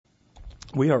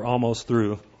We are almost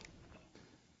through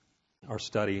our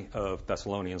study of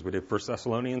Thessalonians. We did 1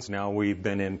 Thessalonians, now we've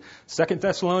been in 2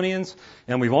 Thessalonians,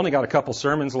 and we've only got a couple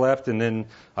sermons left, and then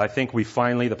I think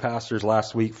the pastors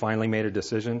last week finally made a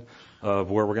decision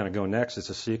of where we're going to go next. It's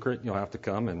a secret. You'll have to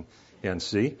come and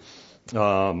see.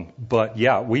 But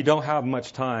yeah, we don't have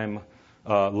much time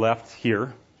left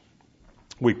here.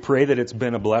 We pray that it's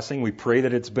been a blessing. We pray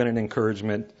that it's been an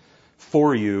encouragement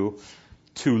for you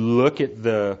to look at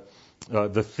the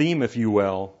theme, if you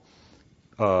will,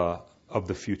 of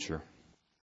the future,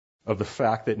 of the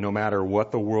fact that no matter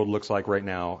what the world looks like right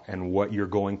now and what you're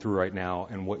going through right now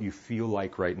and what you feel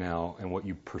like right now and what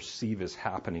you perceive is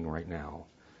happening right now,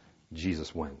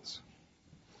 Jesus wins.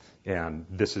 And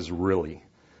this is really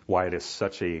why it is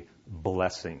such a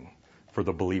blessing for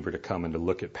the believer to come and to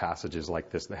look at passages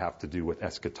like this that have to do with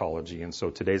eschatology. And so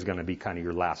today's going to be kind of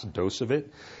your last dose of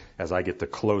it as I get to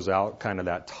close out kind of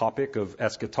that topic of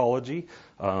eschatology.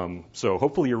 So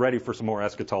hopefully you're ready for some more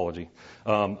eschatology.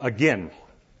 Again,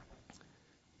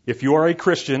 if you are a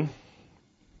Christian,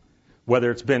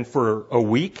 whether it's been for a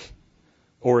week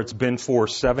or it's been for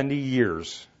 70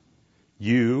 years,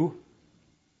 you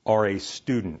are a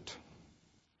student.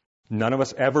 None of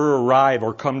us ever arrive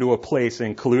or come to a place,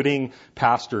 including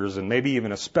pastors and maybe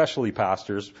even especially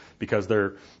pastors, because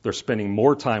they're spending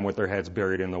more time with their heads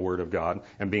buried in the Word of God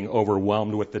and being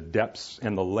overwhelmed with the depths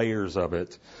and the layers of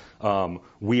it.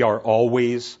 We are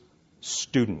always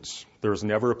students. There's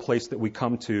never a place that we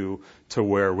come to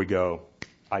where we go,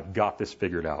 I've got this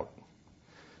figured out.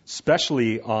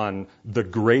 Especially on the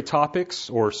gray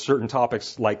topics or certain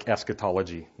topics like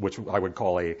eschatology, which I would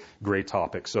call a gray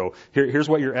topic. So here's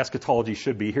what your eschatology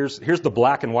should be. Here's the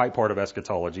black and white part of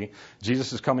eschatology.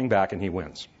 Jesus is coming back and he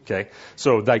wins. Okay?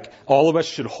 So like all of us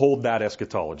should hold that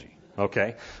eschatology.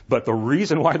 Okay? But the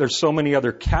reason why there's so many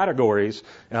other categories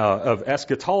of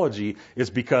eschatology is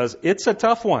because it's a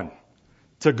tough one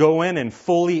to go in and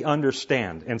fully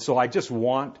understand. And so I just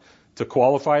want to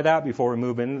qualify that before we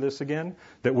move into this again,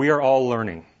 that we are all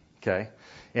learning, okay?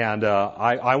 And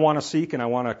I want to seek and I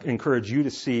want to encourage you to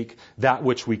seek that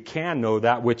which we can know,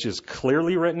 that which is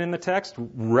clearly written in the text,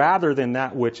 rather than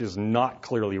that which is not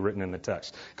clearly written in the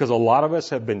text. Because a lot of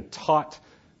us have been taught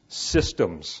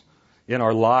systems in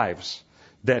our lives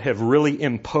that have really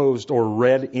imposed or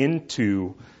read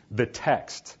into the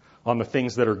text on the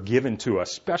things that are given to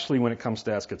us, especially when it comes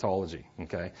to eschatology,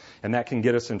 okay? And that can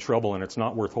get us in trouble, and it's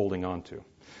not worth holding on to.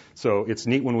 So it's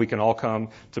neat when we can all come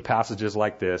to passages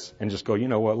like this and just go, you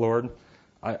know what, Lord?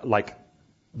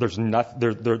 There's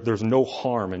no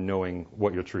harm in knowing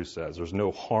what your truth says. There's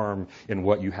no harm in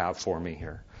what you have for me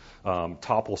here.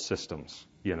 Topple systems,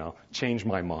 change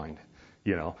my mind,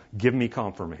 give me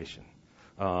confirmation.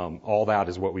 All that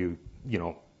is what we,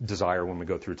 desire when we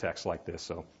go through texts like this.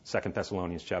 So 2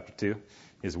 Thessalonians chapter 2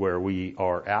 is where we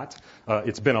are at.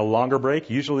 It's been a longer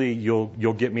break. Usually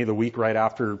you'll get me the week right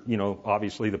after,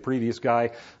 obviously the previous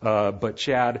guy. But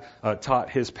Chad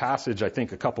taught his passage, I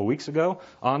think, a couple weeks ago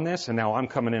on this, and now I'm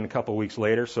coming in a couple weeks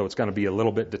later, so it's going to be a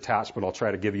little bit detached, but I'll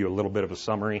try to give you a little bit of a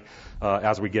summary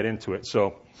as we get into it.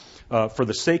 So for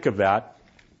the sake of that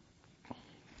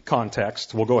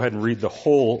context, we'll go ahead and read the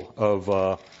whole of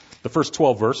the first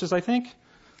 12 verses, I think,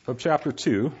 of chapter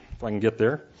 2, if I can get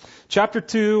there. Chapter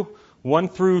 2, 1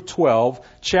 through 12.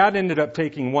 Chad ended up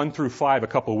taking 1 through 5 a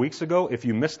couple weeks ago. If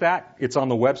you missed that, it's on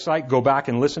the website. Go back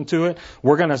and listen to it.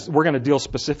 We're gonna deal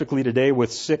specifically today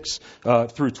with 6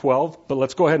 through 12, but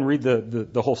let's go ahead and read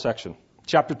the whole section.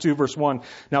 Chapter 2, verse 1.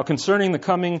 Now concerning the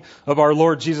coming of our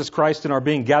Lord Jesus Christ and our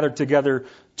being gathered together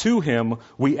to him,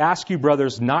 we ask you,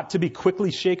 brothers, not to be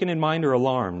quickly shaken in mind or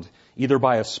alarmed, either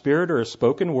by a spirit or a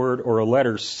spoken word or a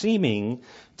letter seeming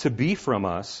to be from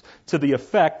us, to the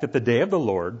effect that the day of the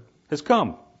Lord has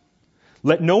come.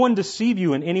 Let no one deceive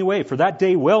you in any way, for that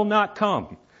day will not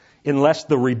come, unless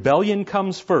the rebellion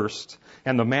comes first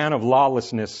and the man of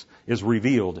lawlessness is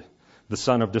revealed, the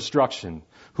son of destruction,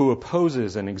 who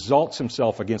opposes and exalts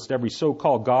himself against every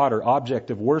so-called God or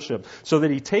object of worship, so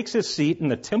that he takes his seat in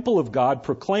the temple of God,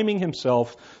 proclaiming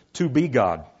himself to be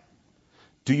God.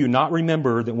 Do you not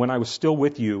remember that when I was still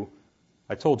with you,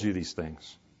 I told you these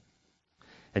things?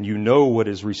 And you know what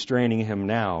is restraining him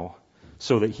now,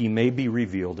 so that he may be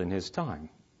revealed in his time.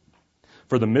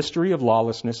 For the mystery of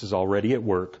lawlessness is already at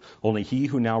work. Only he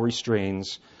who now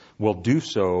restrains will do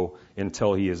so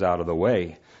until he is out of the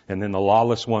way. And then the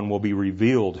lawless one will be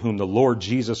revealed, whom the Lord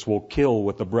Jesus will kill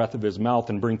with the breath of his mouth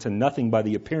and bring to nothing by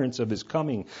the appearance of his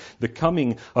coming. The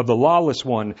coming of the lawless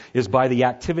one is by the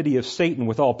activity of Satan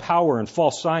with all power and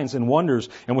false signs and wonders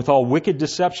and with all wicked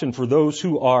deception for those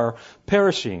who are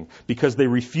perishing, because they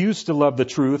refuse to love the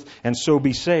truth and so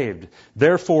be saved.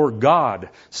 Therefore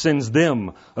God sends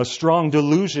them a strong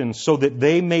delusion so that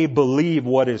they may believe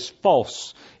what is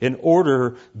false, in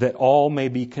order that all may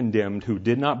be condemned who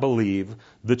did not believe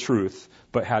the truth,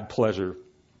 but had pleasure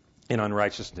in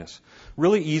unrighteousness.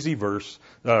 Really easy verse,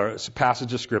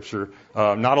 passage of Scripture.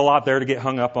 Not a lot there to get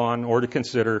hung up on or to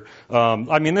consider.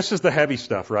 This is the heavy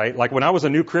stuff, right? Like when I was a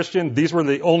new Christian, these were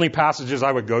the only passages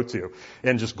I would go to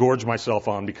and just gorge myself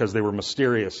on because they were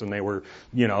mysterious and they were,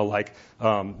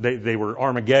 they were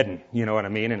Armageddon, you know what I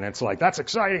mean? And it's like, that's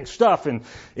exciting stuff. And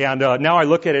now I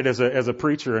look at it as a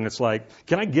preacher and it's like,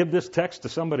 can I give this text to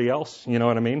somebody else? You know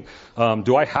what I mean?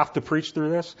 Do I have to preach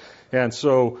through this? And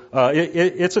so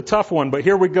it's a tough one, but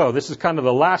here we go. This is kind of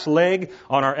the last leg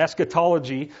on our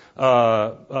eschatology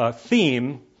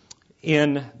theme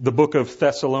in the book of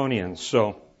Thessalonians.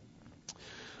 So,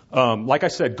 like I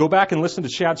said, go back and listen to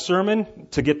Chad's sermon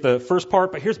to get the first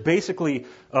part, but here's basically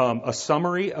a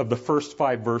summary of the first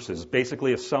 5 verses,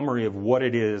 basically a summary of what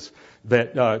it is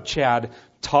that Chad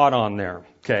taught on there.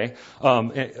 Okay,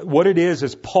 what it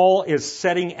is Paul is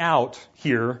setting out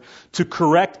here to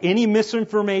correct any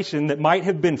misinformation that might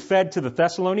have been fed to the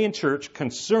Thessalonian church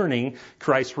concerning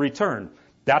Christ's return.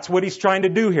 That's what he's trying to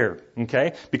do here,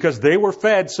 okay? Because they were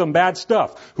fed some bad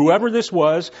stuff. Whoever this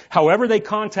was, however they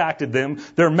contacted them,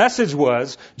 their message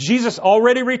was, Jesus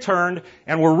already returned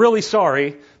and we're really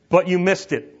sorry, but you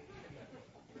missed it.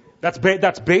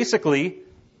 That's basically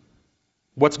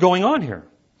what's going on here.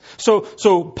 So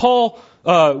Paul,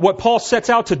 what Paul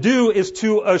sets out to do is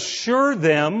to assure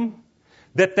them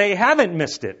that they haven't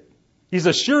missed it. He's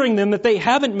assuring them that they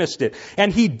haven't missed it.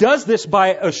 And he does this by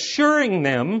assuring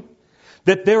them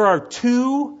that there are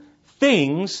 2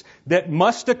 things that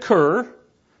must occur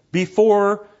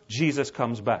before Jesus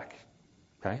comes back.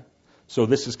 Okay? So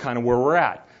this is kind of where we're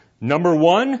at. Number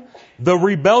 1, the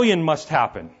rebellion must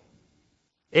happen.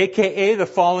 AKA the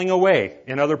falling away.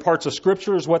 In other parts of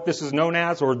Scripture is what this is known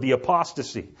as, or the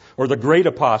apostasy, or the great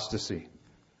apostasy.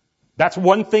 That's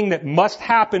one thing that must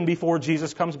happen before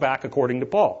Jesus comes back, according to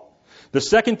Paul. The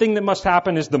second thing that must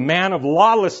happen is the man of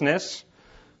lawlessness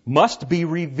must be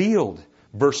revealed.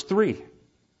 Verse 3.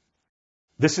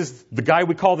 This is the guy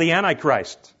we call the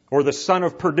Antichrist, or the son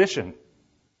of perdition.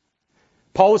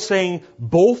 Paul is saying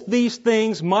both these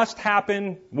things must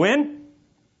happen when?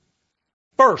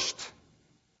 First.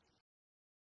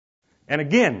 And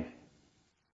again,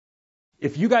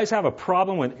 if you guys have a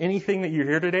problem with anything that you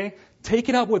hear today, take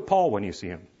it up with Paul when you see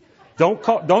him.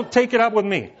 Don't take it up with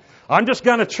me. I'm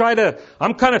kind of try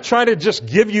to just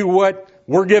give you what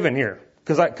we're given here.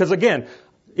 Because again,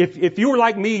 if you were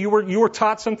like me, you were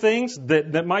taught some things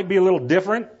that might be a little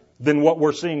different than what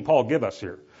we're seeing Paul give us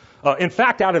here. In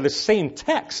fact, out of the same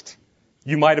text,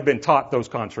 you might have been taught those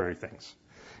contrary things.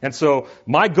 And so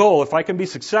my goal, if I can be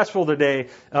successful today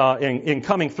in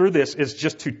coming through this, is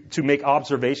just to make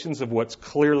observations of what's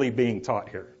clearly being taught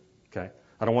here. Okay,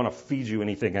 I don't want to feed you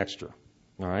anything extra.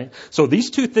 All right. So these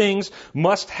 2 things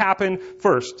must happen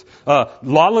first.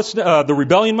 The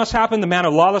rebellion must happen. The man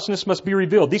of lawlessness must be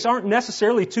revealed. These aren't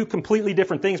necessarily 2 completely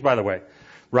different things, by the way.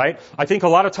 Right? I think a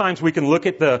lot of times we can look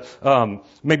at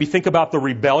maybe think about the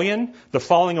rebellion, the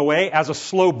falling away, as a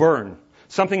slow burn.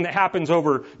 Something that happens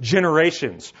over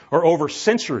generations or over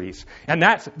centuries. And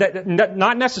that's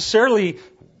not necessarily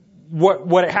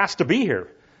what it has to be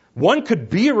here. One could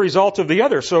be a result of the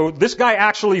other. So this guy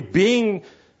actually being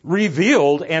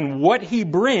revealed and what he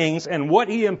brings and what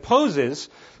he imposes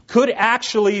could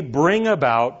actually bring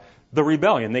about the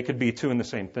rebellion. They could be 2 in the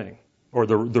same thing, or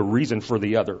the reason for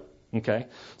the other. Okay?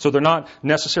 So they're not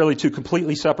necessarily 2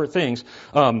 completely separate things.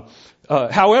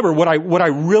 However, what I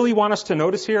really want us to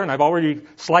notice here, and I've already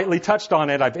slightly touched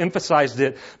on it, I've emphasized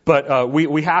it, but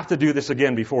we have to do this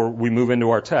again before we move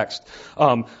into our text.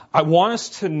 I want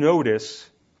us to notice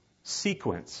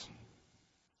sequence.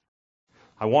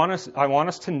 I want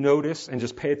us to notice and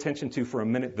just pay attention to for a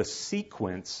minute the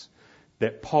sequence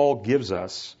that Paul gives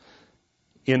us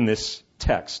in this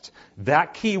text.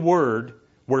 That key word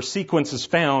where sequence is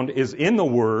found is in the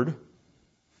word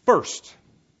first.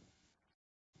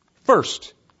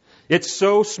 First. It's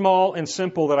so small and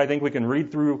simple that I think we can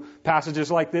read through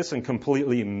passages like this and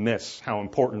completely miss how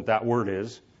important that word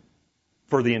is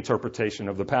for the interpretation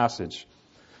of the passage.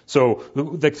 So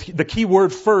the key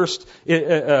word first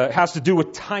has to do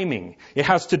with timing. It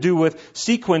has to do with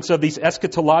sequence of these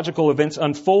eschatological events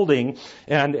unfolding,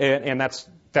 and that's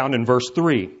found in verse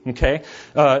 3. Okay?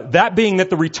 That being that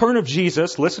the return of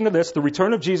Jesus, listen to this, the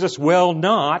return of Jesus will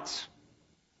not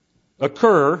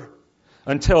occur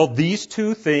until these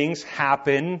two things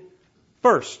happen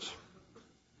first.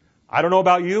 I don't know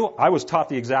about you, I was taught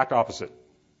the exact opposite.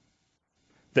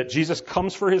 That Jesus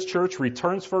comes for His church,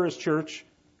 returns for His church,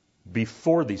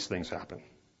 before these things happen.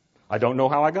 I don't know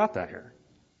how I got that here.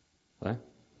 Okay?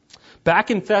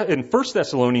 Back in 1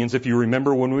 Thessalonians, if you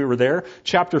remember when we were there,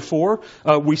 chapter 4,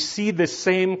 we see this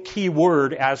same key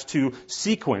word as to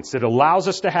sequence. It allows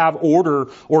us to have order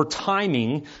or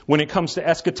timing when it comes to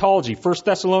eschatology. 1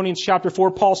 Thessalonians chapter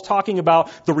 4, Paul's talking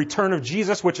about the return of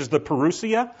Jesus, which is the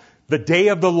parousia, the day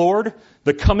of the Lord,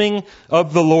 the coming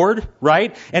of the Lord,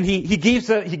 right? And he gives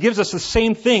us the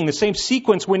same thing, the same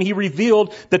sequence when he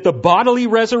revealed that the bodily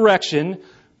resurrection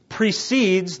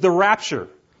precedes the rapture,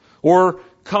 or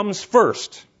comes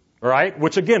first, all right?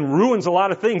 Which again ruins a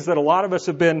lot of things that a lot of us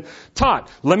have been taught.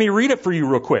 Let me read it for you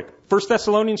real quick. 1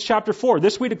 Thessalonians chapter 4.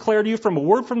 This we declare to you from a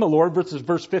word from the Lord,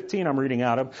 verse 15 I'm reading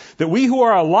out of, that we who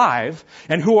are alive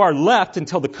and who are left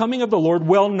until the coming of the Lord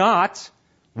will not,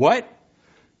 what?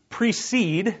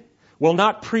 Will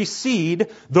not precede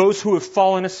those who have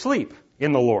fallen asleep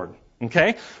in the Lord.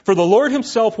 Okay? For the Lord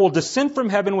Himself will descend from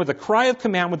heaven with a cry of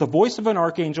command, with the voice of an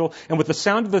archangel, and with the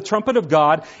sound of the trumpet of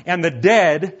God, and the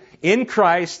dead in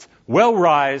Christ will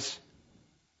rise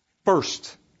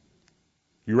first.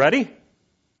 You ready?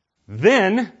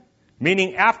 Then,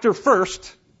 meaning after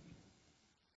first,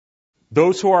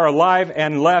 those who are alive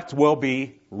and left will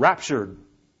be raptured,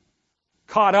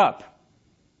 caught up.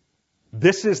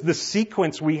 This is the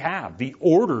sequence we have, the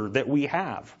order that we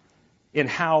have in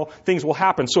how things will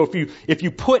happen. So if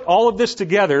you put all of this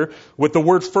together with the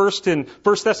word first in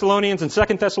 1 Thessalonians and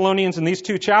 2 Thessalonians in these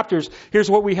two chapters, here's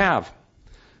what we have.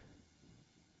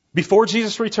 Before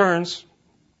Jesus returns,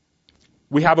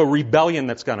 we have a rebellion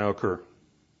that's going to occur.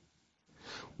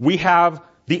 We have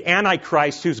the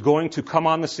Antichrist who's going to come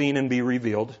on the scene and be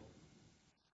revealed.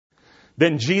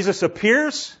 Then Jesus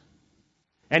appears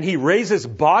and He raises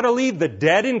bodily the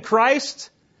dead in Christ,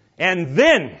 and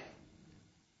then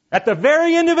at the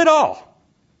very end of it all,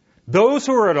 those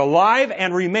who are alive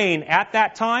and remain at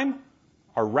that time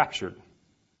are raptured.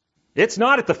 It's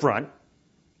not at the front.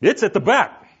 It's at the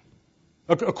back.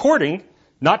 According,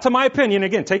 not to my opinion,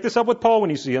 again, take this up with Paul when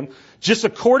you see him, just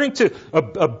according to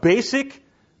a basic,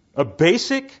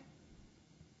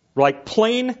 like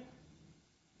plain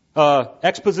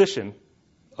exposition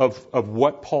of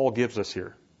what Paul gives us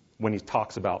here when he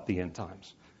talks about the end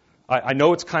times. I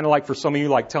know it's kind of like for some of you,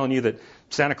 like telling you that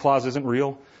Santa Claus isn't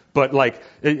real, but like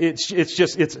it's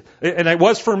and it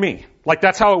was for me. Like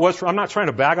that's how it was for. I'm not trying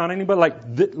to bag on anybody.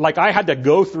 Like I had to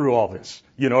go through all this.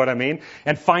 You know what I mean?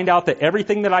 And find out that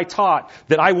everything that I taught,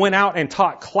 that I went out and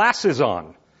taught classes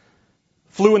on,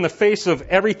 flew in the face of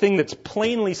everything that's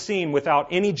plainly seen without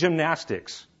any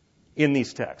gymnastics in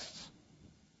these texts.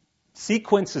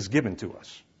 Sequence is given to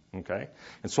us. Okay?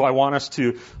 And so I want us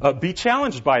to be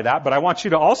challenged by that, but I want you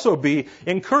to also be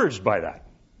encouraged by that.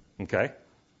 Okay?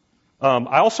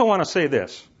 I also want to say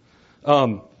this.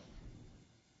 Our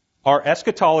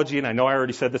eschatology, and I know I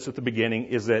already said this at the beginning,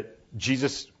 is that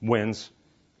Jesus wins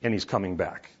and He's coming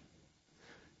back.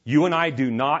 You and I do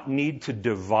not need to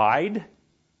divide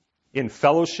in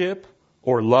fellowship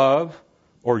or love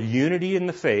or unity in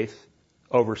the faith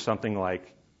over something like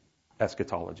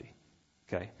eschatology.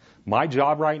 Okay? My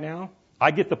job right now,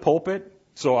 I get the pulpit,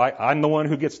 so I'm the one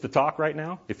who gets to talk right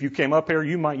now. If you came up here,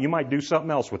 you might do something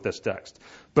else with this text.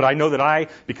 But I know that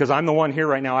because I'm the one here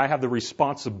right now, I have the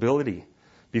responsibility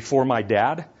before my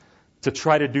dad to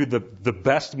try to do the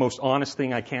best, most honest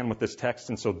thing I can with this text.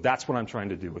 And so that's what I'm trying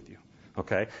to do with you.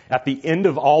 Okay? At the end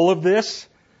of all of this,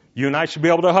 you and I should be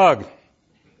able to hug.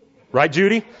 Right,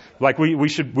 Judy? Like we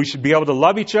should be able to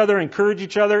love each other, encourage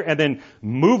each other, and then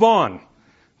move on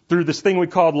through this thing we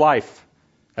called life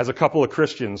as a couple of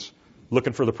Christians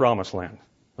looking for the promised land.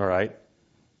 All right?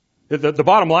 The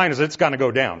bottom line is it's going to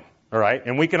go down. All right?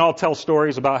 And we can all tell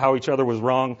stories about how each other was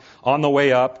wrong on the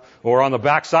way up or on the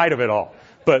backside of it all.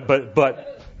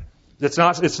 But it's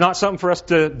not something for us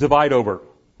to divide over.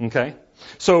 Okay?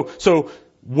 So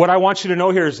what I want you to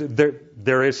know here is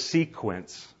there is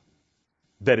sequence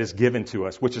that is given to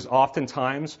us, which is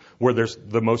oftentimes where there's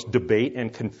the most debate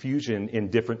and confusion in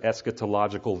different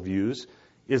eschatological views,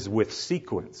 is with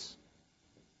sequence.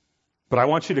 But I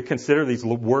want you to consider these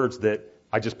words that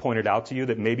I just pointed out to you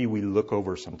that maybe we look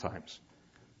over sometimes.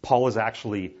 Paul is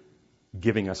actually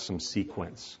giving us some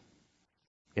sequence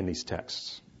in these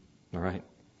texts. All right?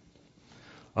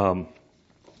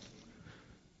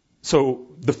 So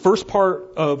the first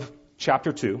part of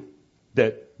chapter 2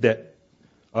 that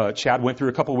Chad went through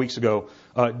a couple weeks ago,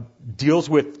 deals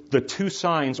with the two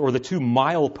signs or the two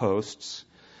mileposts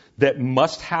that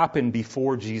must happen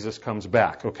before Jesus comes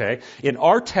back, okay? In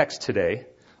our text today,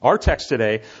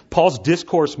 Paul's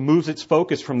discourse moves its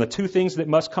focus from the two things that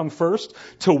must come first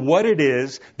to what it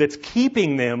is that's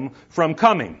keeping them from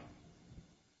coming.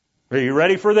 Are you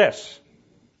ready for this?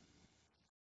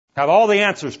 Have all the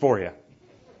answers for you.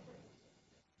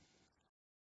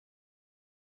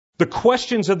 The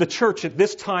questions of the church at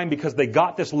this time, because they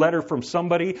got this letter from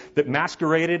somebody that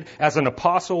masqueraded as an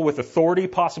apostle with authority,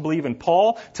 possibly even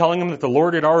Paul, telling them that the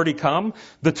Lord had already come.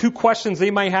 The two questions they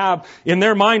might have in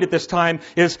their mind at this time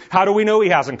is, how do we know he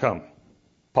hasn't come?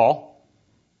 Paul,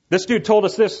 this dude told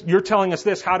us this. You're telling us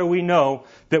this. How do we know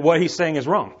that what he's saying is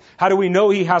wrong? How do we know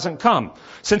he hasn't come?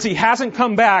 Since he hasn't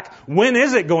come back, when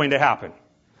is it going to happen?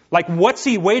 Like, what's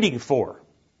he waiting for?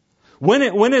 When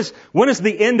is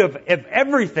the end of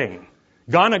everything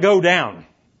gonna go down?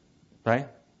 Right?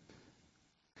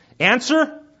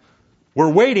 Answer,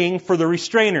 we're waiting for the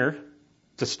restrainer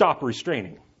to stop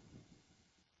restraining.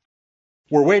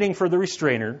 We're waiting for the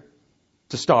restrainer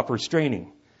to stop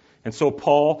restraining. And so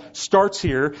Paul starts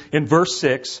here in verse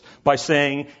 6 by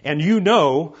saying, and you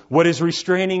know what is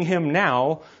restraining him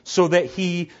now, so that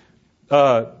he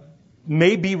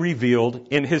may be revealed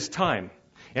in his time.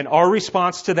 And our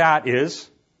response to that is,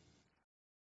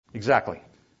 exactly,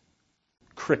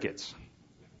 crickets.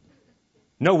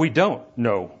 No, we don't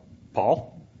know,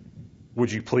 Paul. Would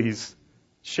you please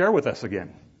share with us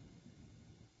again?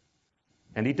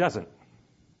 And he doesn't.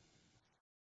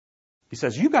 He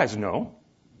says, you guys know,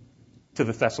 to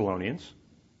the Thessalonians.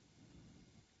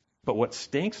 But what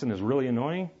stinks and is really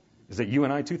annoying is that you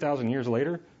and I, 2,000 years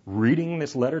later, reading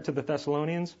this letter to the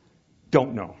Thessalonians,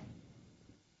 don't know.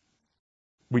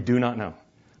 We do not know.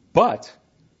 But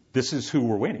this is who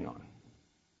we're waiting on.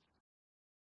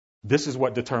 This is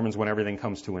what determines when everything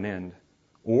comes to an end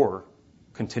or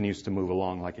continues to move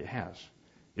along like it has.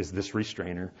 Is this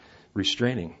restrainer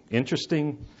restraining?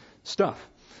 Interesting stuff.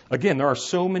 Again, there are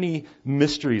so many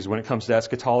mysteries when it comes to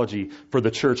eschatology for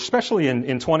the church, especially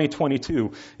in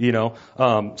 2022,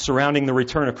 surrounding the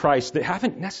return of Christ that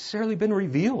haven't necessarily been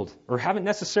revealed or haven't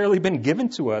necessarily been given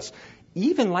to us,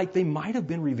 even like they might have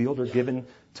been revealed or given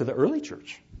to the early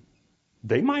church.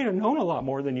 They might have known a lot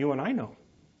more than you and I know.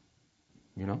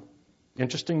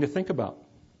 Interesting to think about.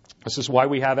 This is why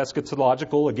we have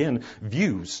eschatological, again,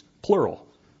 views, plural,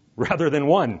 rather than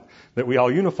one that we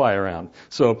all unify around.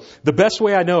 So the best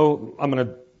way I know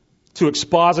to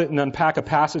exposit and unpack a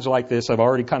passage like this, I've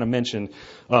already kind of mentioned,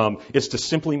 is to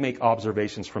simply make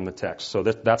observations from the text. So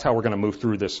that's how we're going to move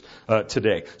through this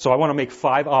today. So I want to make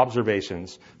 5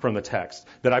 observations from the text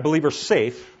that I believe are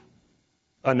safe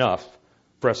enough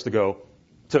for us to go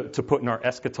to put in our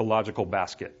eschatological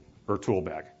basket or tool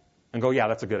bag and go, yeah,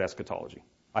 that's a good eschatology.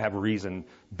 I have reason,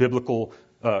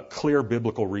 clear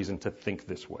biblical reason to think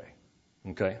this way.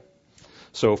 Okay?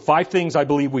 So 5 things I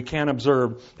believe we can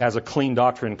observe as a clean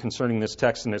doctrine concerning this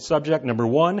text and its subject. Number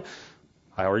 1,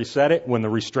 I already said it, when the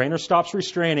restrainer stops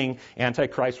restraining,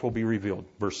 Antichrist will be revealed.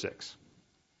 Verse 6.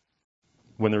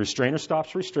 When the restrainer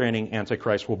stops restraining,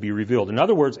 Antichrist will be revealed. In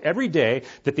other words, every day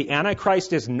that the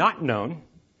Antichrist is not known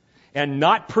and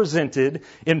not presented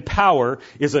in power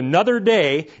is another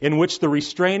day in which the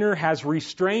restrainer has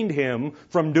restrained him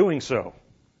from doing so.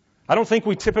 I don't think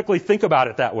we typically think about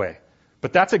it that way.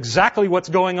 But that's exactly what's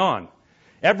going on.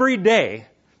 Every day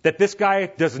that this guy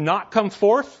does not come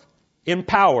forth in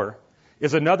power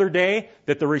is another day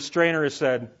that the restrainer has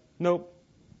said, nope,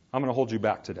 I'm going to hold you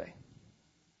back today.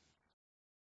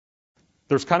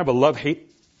 There's kind of a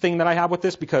love-hate thing that I have with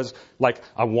this because,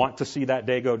 I want to see that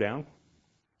day go down.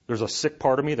 There's a sick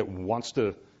part of me that wants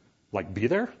to, be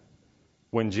there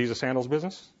when Jesus handles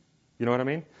business. You know what I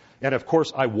mean? And, of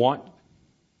course, I want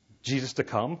Jesus to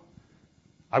come.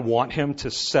 I want him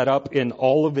to set up in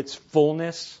all of its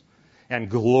fullness and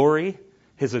glory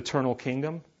his eternal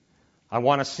kingdom. I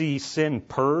want to see sin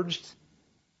purged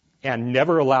and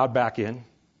never allowed back in,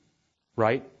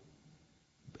 right?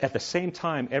 At the same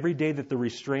time, every day that the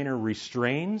restrainer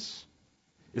restrains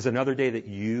is another day that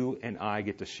you and I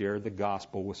get to share the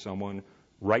gospel with someone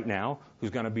right now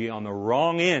who's going to be on the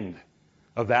wrong end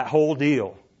of that whole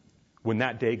deal when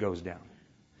that day goes down.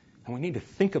 And we need to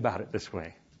think about it this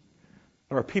way.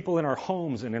 There are people in our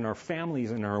homes and in our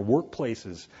families and in our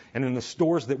workplaces and in the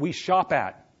stores that we shop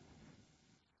at,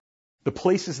 the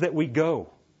places that we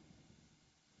go,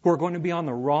 who are going to be on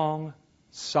the wrong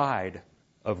side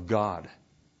of God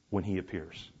when he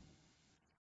appears.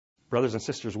 Brothers and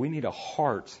sisters, we need a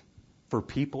heart for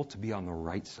people to be on the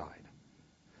right side.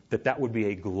 That would be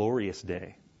a glorious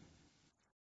day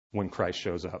when Christ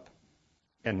shows up.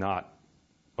 and not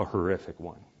a horrific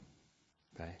one.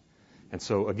 Okay? And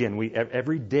so again,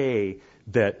 every day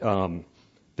that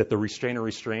the restrainer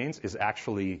restrains is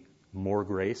actually more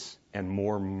grace and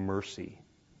more mercy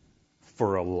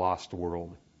for a lost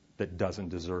world that doesn't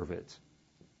deserve it.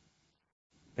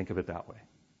 Think of it that way.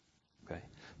 Okay?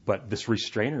 But this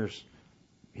restrainer's,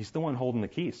 he's the one holding the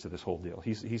keys to this whole deal.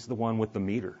 He's the one with the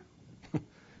meter.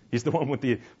 He's the one with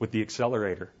the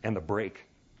accelerator and the brake.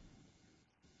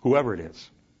 Whoever it is.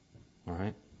 All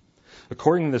right?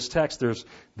 According to this text, there's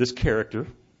this character,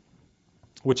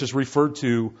 which is referred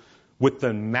to with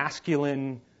the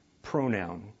masculine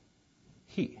pronoun,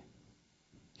 he.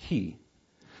 He.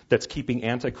 That's keeping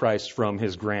Antichrist from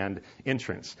his grand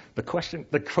entrance. The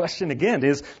question again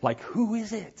is, like, who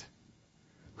is it?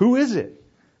 Who is it?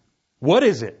 What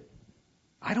is it?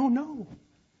 I don't know.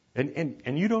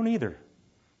 And you don't either.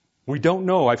 We don't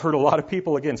know. I've heard a lot of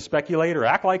people, again, speculate or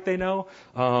act like they know,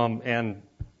 and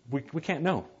we can't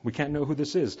know. We can't know who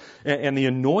this is. And the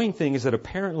annoying thing is that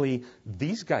apparently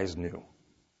these guys knew,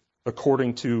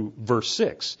 according to verse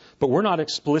 6. But we're not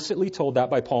explicitly told that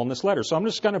by Paul in this letter. So I'm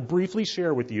just going to briefly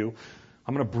share with you.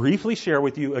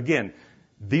 Again,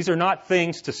 these are not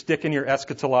things to stick in your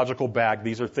eschatological bag.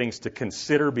 These are things to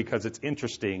consider because it's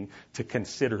interesting to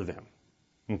consider them.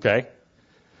 Okay?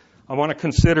 I want to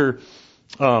consider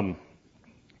a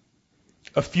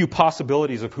few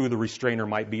possibilities of who the restrainer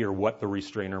might be or what the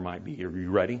restrainer might be. Are you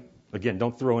ready? Again,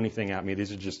 don't throw anything at me.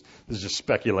 This is just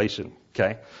speculation.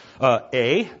 Okay?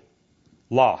 A,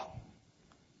 law,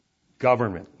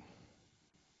 government,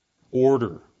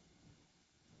 order,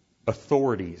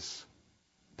 authorities,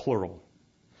 plural.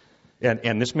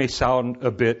 And this may sound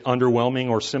a bit underwhelming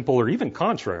or simple or even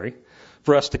contrary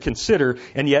for us to consider,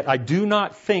 and yet I do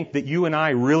not think that you and I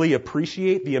really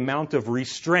appreciate the amount of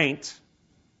restraint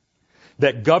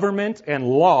that government and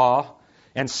law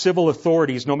and civil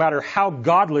authorities, no matter how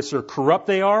godless or corrupt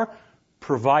they are,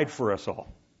 provide for us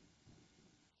all.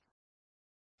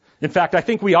 In fact, I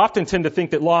think we often tend to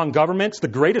think that law and government's the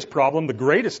greatest problem, the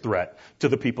greatest threat to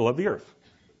the people of the earth.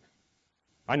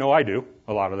 I know I do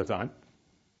a lot of the time.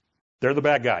 They're the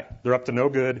bad guy. They're up to no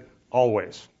good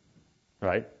always.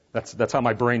 Right? That's how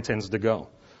my brain tends to go.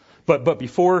 But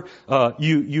before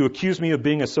you accuse me of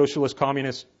being a socialist,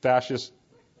 communist, fascist,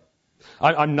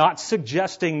 I'm not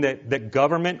suggesting that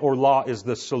government or law is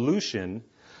the solution.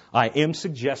 I am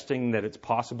suggesting that it's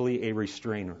possibly a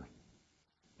restrainer.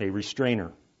 A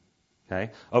restrainer.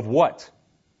 Okay? Of what?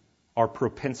 Our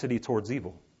propensity towards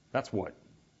evil. That's what.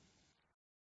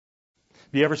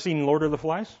 Have you ever seen Lord of the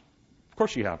Flies? Of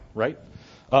course you have, right?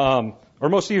 Or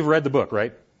most of you have read the book,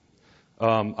 right?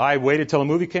 I waited till the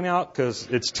movie came out because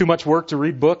it's too much work to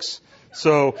read books.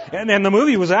 So, and the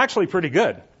movie was actually pretty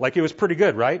good. Like, it was pretty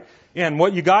good, right? And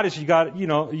what you got is you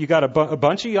got a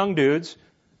bunch of young dudes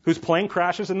whose plane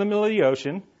crashes in the middle of the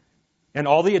ocean, and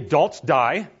all the adults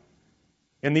die,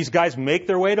 and these guys make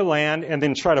their way to land and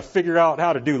then try to figure out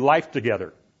how to do life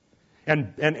together.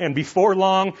 And before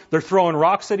long, they're throwing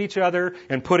rocks at each other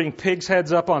and putting pigs'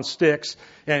 heads up on sticks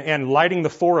and lighting the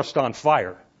forest on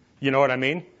fire. You know what I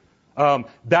mean?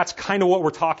 That's kind of what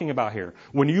we're talking about here.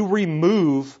 When you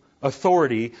remove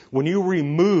authority, when you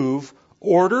remove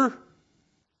order,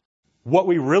 what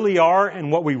we really are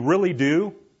and what we really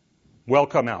do will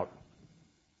come out.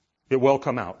 It will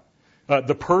come out.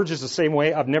 The Purge is the same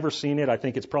way. I've never seen it. I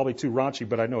think it's probably too raunchy,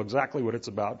 but I know exactly what it's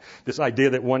about. This idea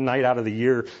that one night out of the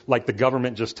year, like, the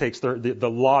government just takes the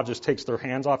law just takes their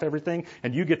hands off everything,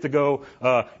 and you get to go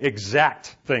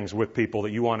exact things with people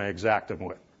that you want to exact them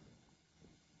with.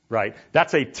 Right?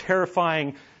 That's a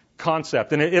terrifying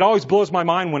concept. And it always blows my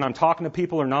mind when I'm talking to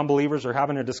people or non-believers or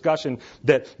having a discussion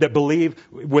that believe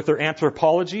with their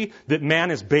anthropology that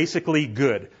man is basically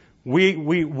good. We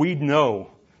know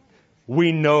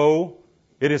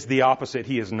it is the opposite.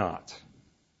 He is not.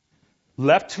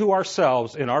 Left to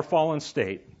ourselves in our fallen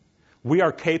state, we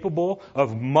are capable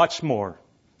of much more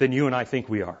than you and I think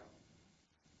we are.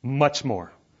 Much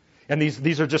more. And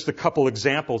these are just a couple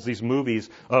examples, these movies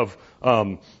of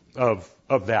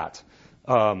that.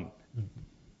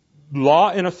 Law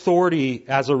and authority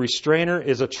as a restrainer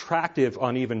is attractive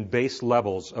on even base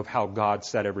levels of how God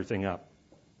set everything up.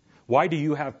 Why do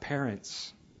you have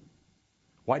parents?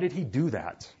 Why did He do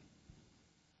that?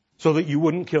 So that you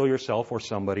wouldn't kill yourself or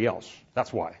somebody else.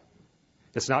 That's why.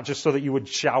 It's not just so that you would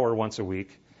shower once a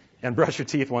week and brush your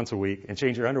teeth once a week and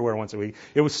change your underwear once a week.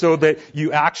 It was so that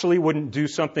you actually wouldn't do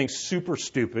something super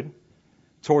stupid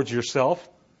towards yourself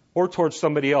or towards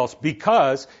somebody else,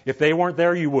 because if they weren't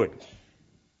there, you would.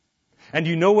 And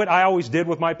you know what I always did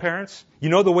with my parents? You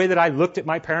know the way that I looked at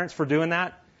my parents for doing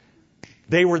that?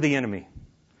 They were the enemy.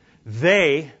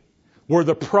 They were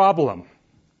the problem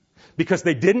because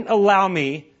they didn't allow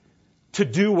me to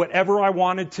do whatever I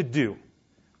wanted to do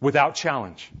without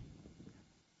challenge.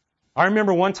 I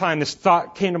remember one time this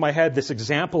thought came to my head, this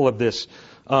example of this.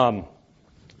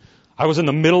 I was in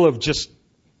the middle of just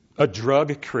a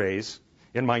drug craze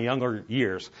in my younger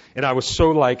years, and I was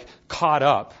so caught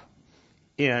up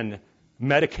in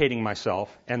medicating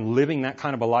myself and living that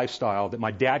kind of a lifestyle that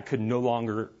my dad could no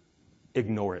longer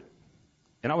ignore it.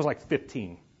 And I was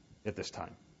 15 at this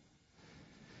time.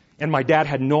 And my dad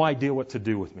had no idea what to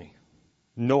do with me.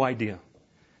 No idea.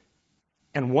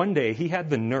 And one day he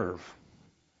had the nerve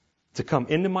to come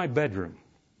into my bedroom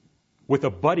with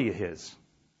a buddy of his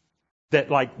that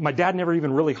my dad never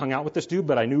even really hung out with this dude,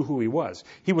 but I knew who he was.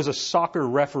 He was a soccer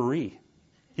referee.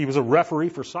 He was a referee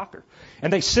for soccer.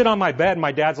 And they sit on my bed, and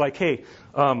my dad's like, hey,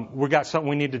 we got something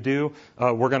we need to do.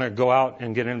 We're going to go out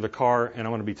and get into the car, and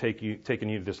I'm going to be taking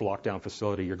you to this lockdown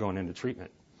facility. You're going into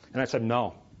treatment. And I said,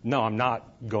 no, I'm not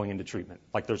going into treatment.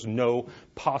 There's no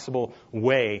possible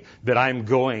way that I'm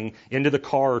going into the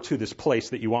car or to this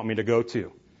place that you want me to go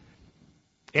to.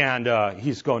 And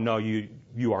he's going, no,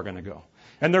 you are going to go.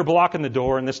 And they're blocking the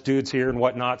door, and this dude's here and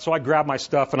whatnot. So I grab my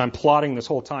stuff, and I'm plotting this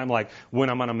whole time when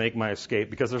I'm going to make my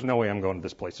escape, because there's no way I'm going to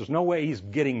this place. There's no way he's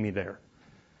getting me there.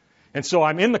 And so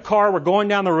I'm in the car, we're going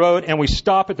down the road, and we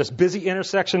stop at this busy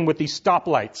intersection with these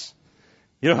stoplights.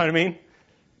 You know what I mean?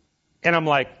 And I'm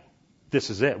like,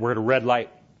 this is it. We're at a red light.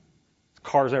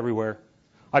 Cars everywhere.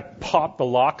 I pop the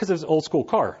lock, because it was an old school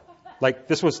car.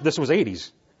 This was 80s,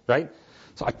 right?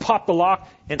 So I pop the lock,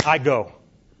 and I go.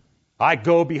 I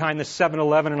go behind the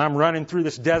 7-Eleven, and I'm running through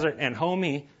this desert, and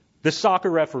homie, this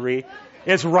soccer referee,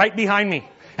 is right behind me,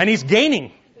 and he's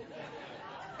gaining.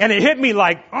 And it hit me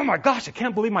oh my gosh, I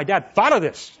can't believe my dad thought of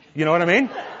this. You know what I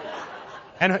mean?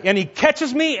 And he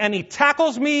catches me, and he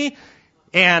tackles me,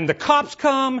 and the cops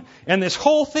come, and this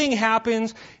whole thing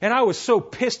happens, and I was so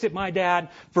pissed at my dad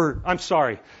for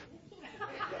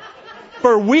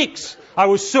weeks. I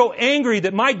was so angry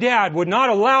that my dad would not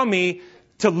allow me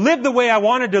to live the way I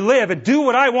wanted to live and do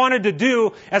what I wanted to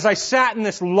do as I sat in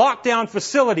this lockdown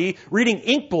facility reading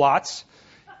ink blots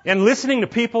and listening to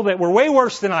people that were way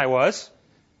worse than I was,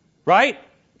 right?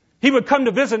 He would come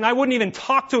to visit and I wouldn't even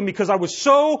talk to him because I was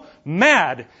so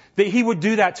mad that he would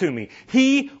do that to me.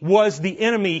 He was the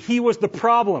enemy. He was the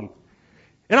problem.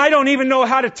 And I don't even know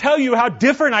how to tell you how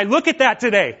different I look at that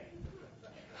today.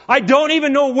 I don't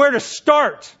even know where to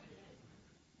start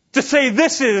to say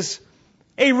this is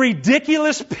a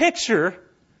ridiculous picture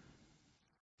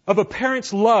of a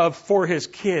parent's love for his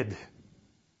kid.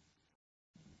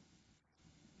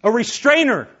 A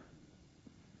restrainer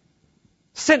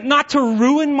sent not to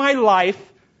ruin my life,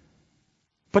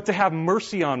 but to have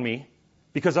mercy on me,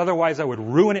 because otherwise I would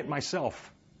ruin it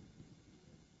myself.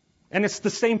 And it's the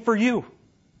same for you.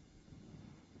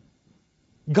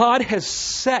 God has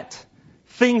set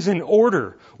things in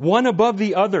order, one above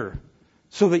the other,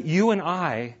 so that you and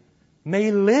I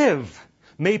may live,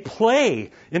 may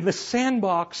play in the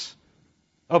sandbox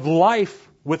of life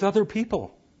with other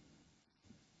people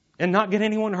and not get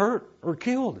anyone hurt or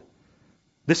killed.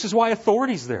 This is why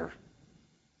authority's there.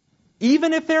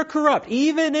 Even if they're corrupt,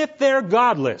 even if they're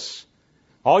godless,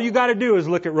 all you got to do is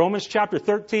look at Romans chapter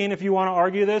 13 if you want to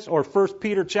argue this, or 1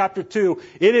 Peter chapter 2.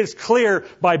 It is clear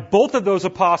by both of those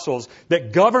apostles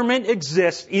that government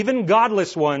exists, even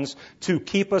godless ones, to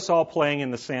keep us all playing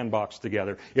in the sandbox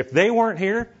together. If they weren't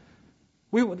here,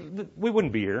 we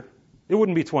wouldn't be here. It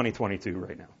wouldn't be 2022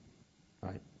 right now.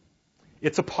 Right?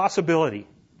 It's a possibility.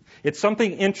 It's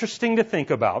something interesting to think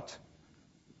about,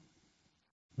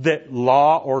 that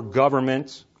law or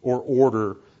government or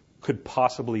order could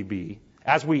possibly be,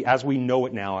 as we know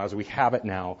it now, as we have it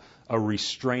now, a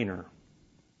restrainer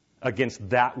against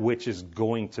that which is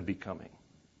going to be coming.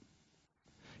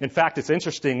 In fact, it's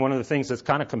interesting, one of the things that's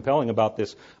kind of compelling about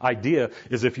this idea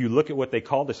is if you look at what they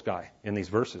call this guy in these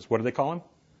verses. What do they call him?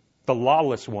 The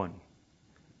lawless one.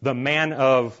 The man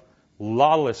of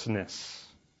lawlessness.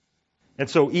 And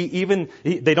so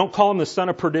they don't call him the son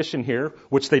of perdition here,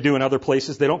 which they do in other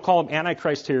places. They don't call him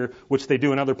Antichrist here, which they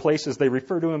do in other places. They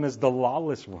refer to him as the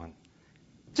lawless one.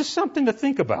 Just something to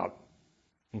think about.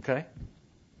 Okay?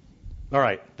 All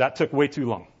right. That took way too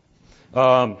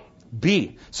long.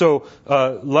 B. So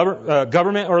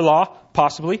government or law,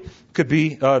 possibly, could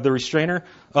be the restrainer.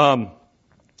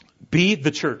 B,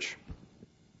 the church.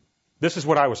 This is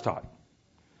what I was taught.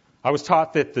 I was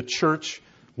taught that the church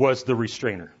was the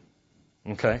restrainer.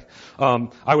 Okay.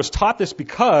 I was taught this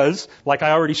because, like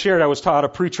I already shared, I was taught a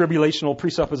pre-tribulational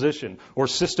presupposition or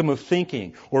system of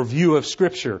thinking or view of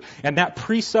Scripture. And that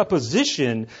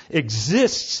presupposition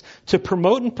exists to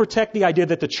promote and protect the idea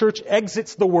that the church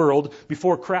exits the world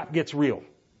before crap gets real.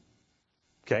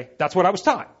 Okay. That's what I was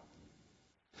taught.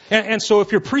 And so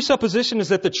if your presupposition is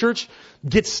that the church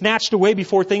gets snatched away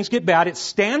before things get bad, it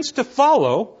stands to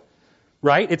follow,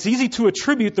 right? It's easy to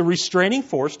attribute the restraining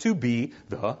force to be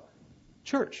the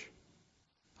church.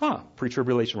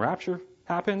 Pre-tribulation rapture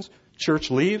happens, church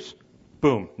leaves,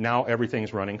 boom, now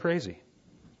everything's running crazy.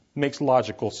 Makes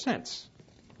logical sense,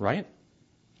 right?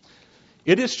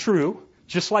 It is true,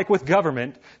 just like with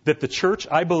government, that the church,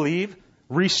 I believe,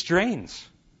 restrains,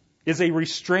 is a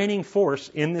restraining force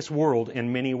in this world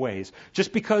in many ways,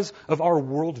 just because of our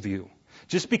worldview.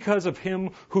 Just because of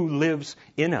Him who lives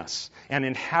in us and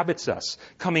inhabits us,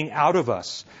 coming out of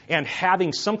us, and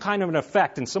having some kind of an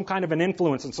effect and some kind of an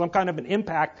influence and some kind of an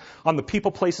impact on the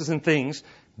people, places, and things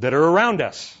that are around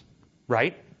us.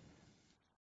 Right?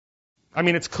 I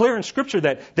mean, it's clear in Scripture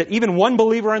that even one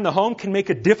believer in the home can make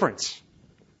a difference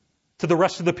to the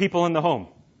rest of the people in the home.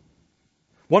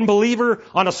 One believer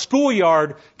on a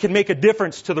schoolyard can make a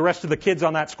difference to the rest of the kids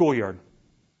on that schoolyard.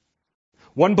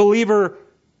 One believer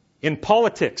in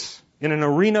politics, in an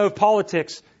arena of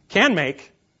politics, can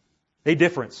make a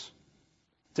difference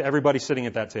to everybody sitting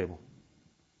at that table.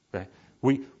 Okay?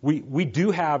 We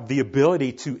do have the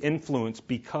ability to influence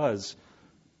because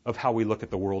of how we look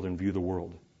at the world and view the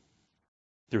world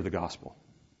through the gospel.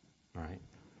 All right?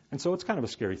 And so it's kind of a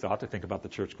scary thought to think about the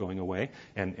church going away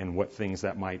and what things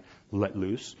that might let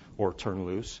loose or turn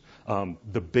loose.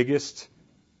 The biggest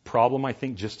problem, I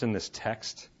think, just in this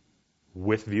text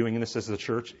with viewing this as the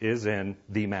church is in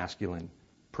the masculine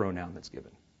pronoun that's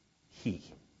given. He.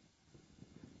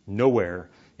 Nowhere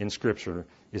in Scripture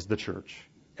is the church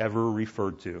ever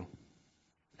referred to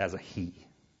as a he.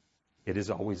 It is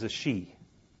always a she.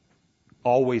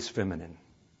 Always feminine.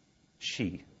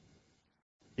 She.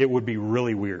 It would be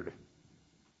really weird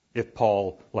if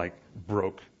Paul,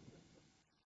 broke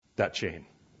that chain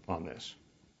on this.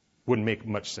 Wouldn't make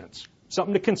much sense.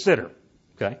 Something to consider.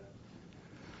 Okay?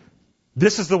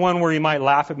 This is the one where you might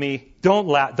laugh at me. Don't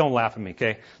laugh at me,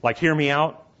 okay? Hear me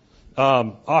out.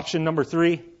 Option number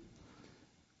 3.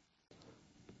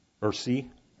 Or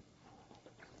C.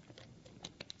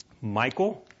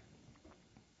 Michael,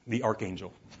 the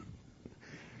archangel.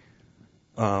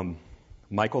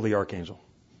 Michael, the archangel.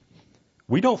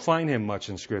 We don't find him much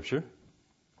in Scripture.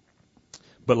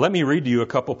 But let me read to you a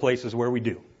couple places where we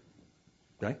do.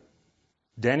 Okay?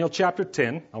 Daniel chapter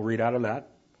 10. I'll read out of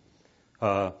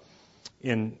that.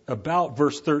 In about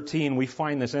verse 13, we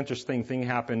find this interesting thing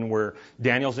happen where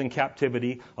Daniel's in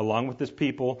captivity along with his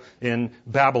people in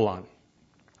Babylon.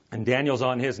 And Daniel's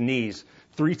on his knees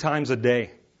 3 times a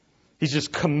day. He's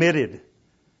just committed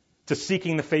to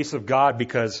seeking the face of God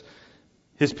because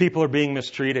his people are being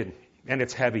mistreated and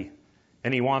it's heavy.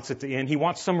 And he wants it to end. He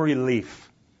wants some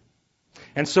relief.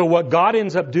 And so what God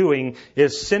ends up doing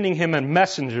is sending him a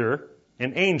messenger,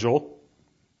 an angel,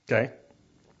 okay,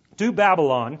 to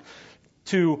Babylon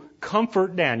to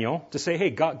comfort Daniel, to say, hey,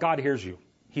 God hears you.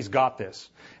 He's got this.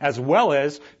 As well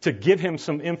as to give him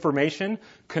some information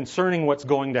concerning what's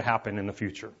going to happen in the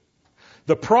future.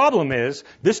 The problem is,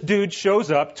 this dude shows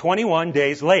up 21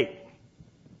 days late.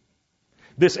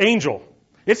 This angel.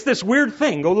 It's this weird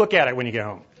thing. Go look at it when you get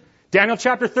home. Daniel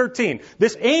chapter 13.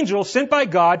 This angel sent by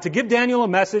God to give Daniel a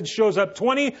message shows up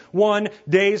 21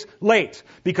 days late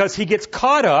because he gets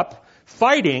caught up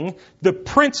fighting the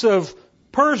prince of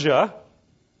Persia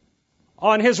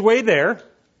on his way there.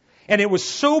 And it was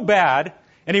so bad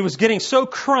and he was getting so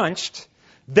crunched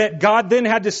that God then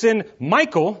had to send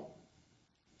Michael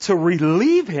to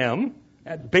relieve him,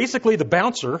 basically the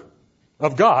bouncer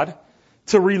of God,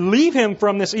 to relieve him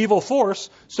from this evil force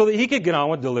so that he could get on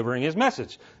with delivering his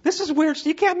message. This is weird.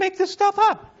 You can't make this stuff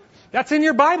up. That's in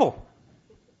your Bible.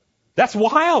 That's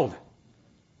wild.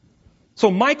 So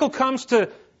Michael comes to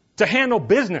handle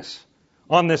business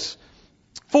on this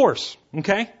force.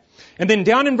 Okay? And then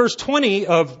down in verse 20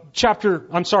 of chapter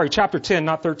 10,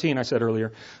 not 13, I said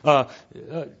earlier,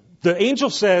 the angel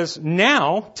says,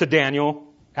 now to Daniel,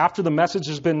 after the message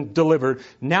has been delivered,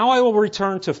 now I will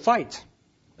return to fight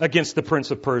against the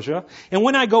prince of Persia. And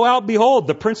when I go out, behold,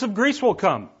 the prince of Greece will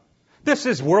come. This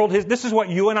is what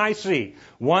you and I see.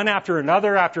 One after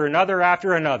another, after another,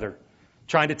 after another.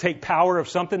 Trying to take power of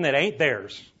something that ain't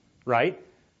theirs. Right?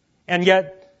 And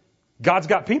yet, God's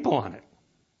got people on it.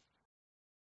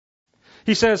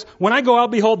 He says, when I go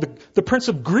out, behold, the prince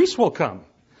of Greece will come.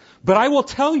 But I will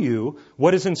tell you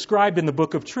what is inscribed in the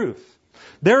book of truth.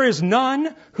 There is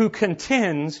none who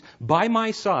contends by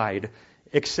my side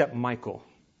except Michael,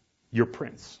 your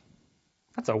prince.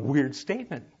 That's a weird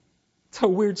statement. It's a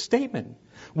weird statement.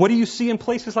 What do you see in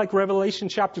places like Revelation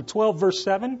chapter 12, verse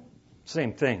 7?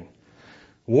 Same thing.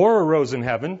 War arose in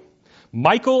heaven.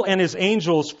 Michael and his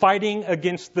angels fighting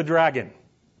against the dragon.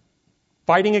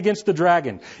 Fighting against the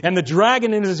dragon. And the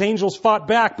dragon and his angels fought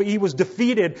back, but he was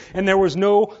defeated, and there was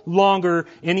no longer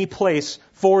any place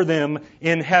for them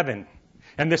in heaven.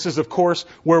 And this is, of course,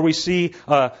 where we see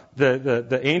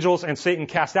the angels and Satan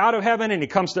cast out of heaven, and he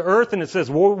comes to earth, and it says,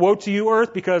 woe to you,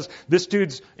 earth, because this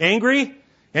dude's angry,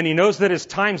 and he knows that his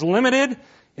time's limited,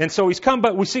 and so he's come.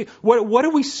 But we see, what do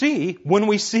we see when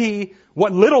we see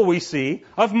what little we see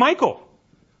of Michael?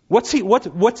 What's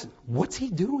he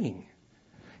doing?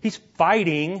 He's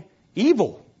fighting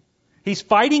evil. He's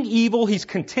fighting evil. He's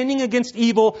contending against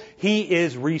evil. He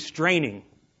is restraining.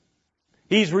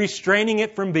 He's restraining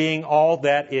it from being all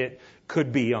that it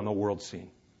could be on the world scene.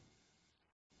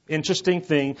 Interesting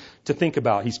thing to think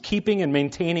about. He's keeping and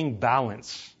maintaining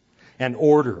balance and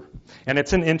order. And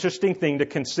it's an interesting thing to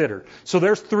consider. So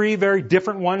there's 3 very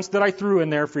different ones that I threw in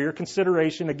there for your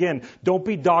consideration. Again, don't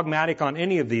be dogmatic on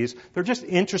any of these. They're just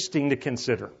interesting to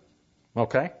consider.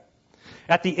 Okay?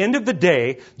 At the end of the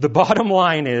day, the bottom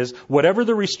line is, whatever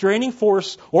the restraining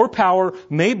force or power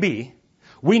may be,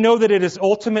 we know that it is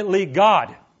ultimately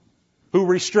God who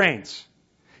restrains.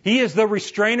 He is the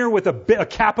restrainer with a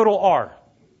capital R.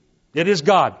 It is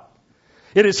God.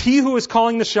 It is He who is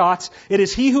calling the shots. It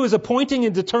is He who is appointing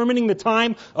and determining the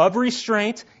time of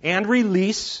restraint and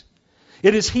release.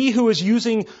 It is He who is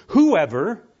using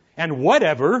whoever and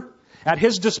whatever at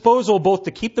His disposal, both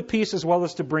to keep the peace as well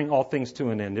as to bring all things to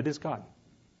an end. It is God.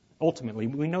 Ultimately,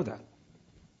 we know that.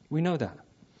 We know that.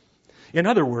 In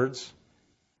other words,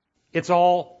 it's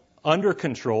all under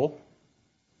control,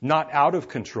 not out of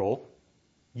control,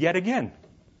 yet again.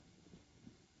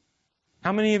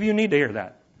 How many of you need to hear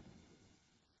that?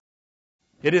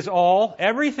 It is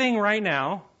everything right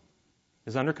now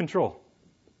is under control.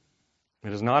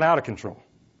 It is not out of control.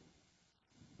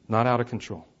 Not out of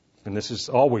control. And this is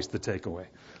always the takeaway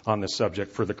on this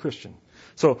subject for the Christian.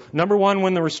 So, number 1,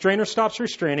 when the restrainer stops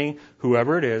restraining,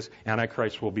 whoever it is,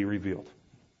 Antichrist will be revealed.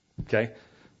 Okay?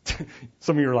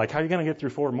 Some of you are like, how are you going to get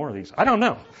through 4 more of these? I don't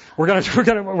know. We're going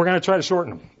to try to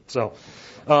shorten them. So,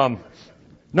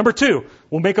 number 2,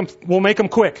 we'll make them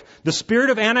quick. The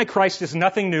spirit of Antichrist is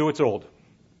nothing new, it's old.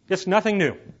 It's nothing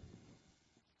new.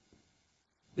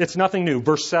 It's nothing new.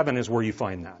 Verse 7 is where you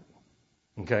find that.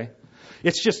 Okay?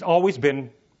 It's just always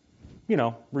been,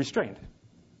 restrained.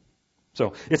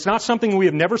 So, it's not something we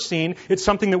have never seen. It's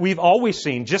something that we've always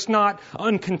seen, just not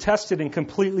uncontested and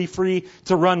completely free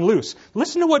to run loose.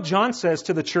 Listen to what John says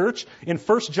to the church in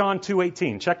 1 John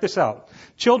 2:18. Check this out.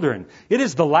 Children, it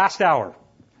is the last hour.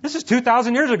 This is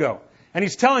 2,000 years ago. And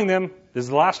he's telling them, this is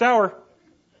the last hour.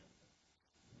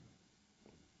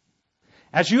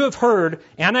 As you have heard,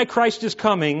 Antichrist is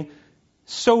coming,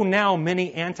 so now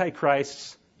many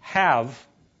Antichrists have,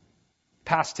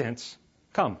 past tense,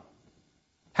 come.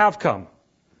 Have come.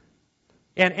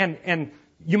 And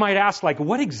you might ask,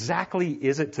 what exactly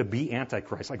is it to be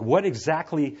Antichrist? What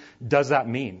exactly does that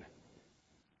mean?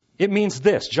 It means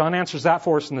this. John answers that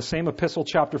for us in the same epistle,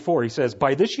 chapter 4. He says,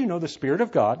 by this you know the Spirit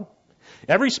of God.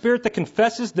 Every spirit that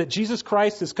confesses that Jesus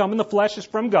Christ has come in the flesh is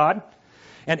from God.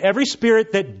 And every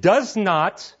spirit that does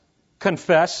not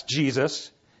confess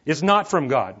Jesus is not from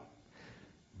God.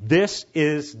 This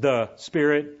is the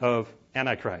spirit of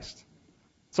Antichrist.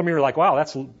 Some of you are like, wow,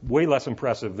 that's way less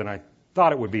impressive than I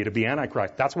thought it would be to be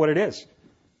Antichrist. That's what it is.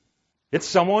 It's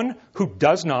someone who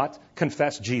does not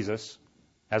confess Jesus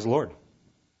as Lord.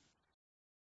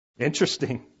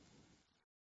 Interesting.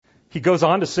 He goes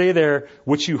on to say there,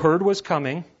 which you heard was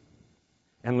coming,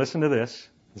 and listen to this,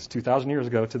 this is 2,000 years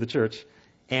ago to the church,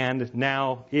 and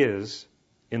now is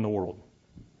in the world.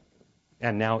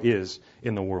 And now is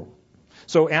in the world.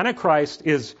 So Antichrist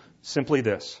is simply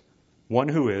this, one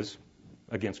who is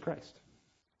against Christ.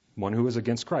 One who is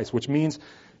against Christ, which means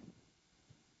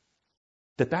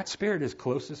that spirit is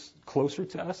closer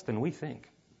to us than we think.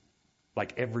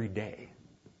 Like every day.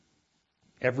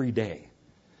 Every day.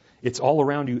 It's all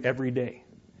around you every day.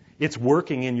 It's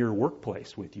working in your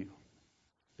workplace with you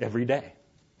every day.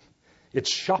 It's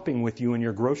shopping with you in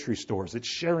your grocery stores. It's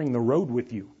sharing the road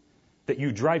with you that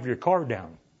you drive your car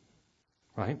down.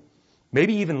 Right?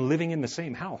 Maybe even living in the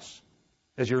same house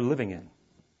as you're living in.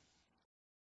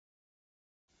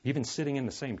 Even sitting in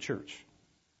the same church.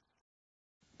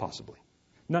 Possibly.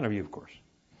 None of you, of course.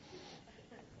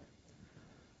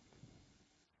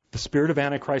 The spirit of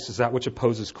Antichrist is that which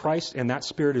opposes Christ, and that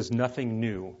spirit is nothing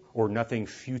new or nothing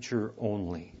future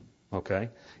only. Okay?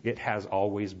 It has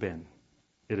always been.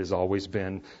 It has always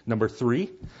been. Number 3,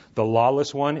 the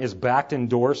lawless one is backed,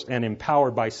 endorsed, and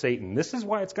empowered by Satan. This is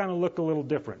why it's going to look a little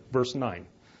different. Verse 9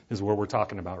 is what we're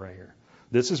talking about right here.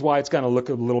 This is why it's going to look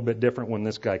a little bit different when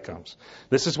this guy comes.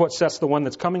 This is what sets the one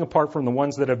that's coming apart from the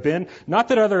ones that have been. Not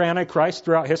that other antichrists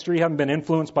throughout history haven't been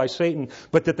influenced by Satan,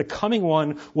 but that the coming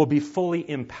one will be fully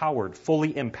empowered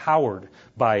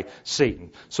by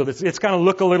Satan. So it's going to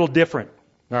look a little different.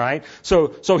 All right?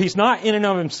 So he's not in and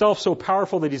of himself so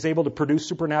powerful that he's able to produce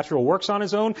supernatural works on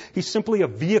his own. He's simply a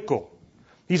vehicle.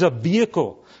 He's a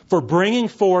vehicle for bringing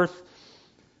forth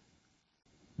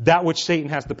that which Satan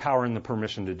has the power and the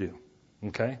permission to do.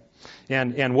 Okay?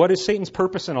 And what is Satan's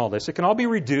purpose in all this? It can all be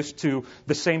reduced to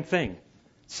the same thing.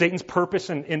 Satan's purpose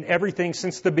in everything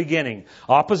since the beginning.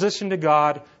 Opposition to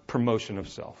God, promotion of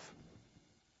self.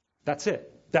 That's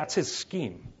it. That's his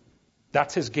scheme.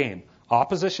 That's his game.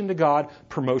 Opposition to God,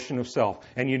 promotion of self.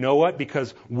 And you know what?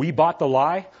 Because we bought the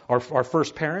lie, our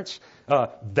first parents,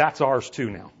 that's ours too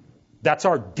now. That's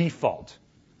our default.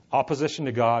 Opposition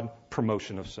to God,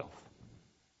 promotion of self.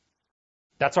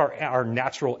 That's our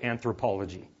natural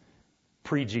anthropology,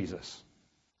 pre-Jesus.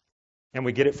 And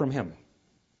we get it from him.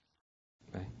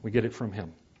 Okay? We get it from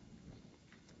him.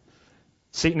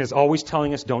 Satan is always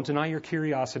telling us, don't deny your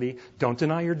curiosity, don't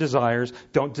deny your desires,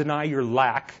 don't deny your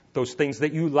lack, those things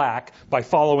that you lack, by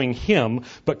following him,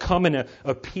 but come and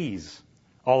appease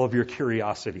all of your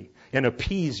curiosity, and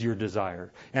appease your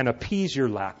desire, and appease your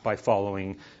lack by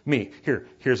following me.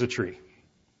 Here's a tree.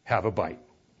 Have a bite,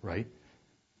 right?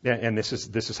 And this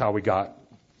is how we got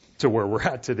to where we're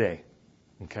at today.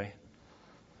 Okay?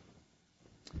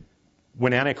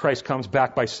 When Antichrist comes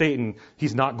back by Satan,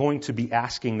 he's not going to be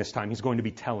asking this time. He's going to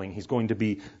be telling. He's going to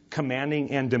be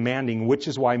commanding and demanding, which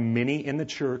is why many in the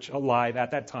church alive at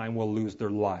that time will lose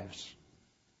their lives.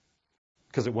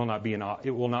 Because it will not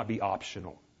be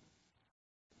optional.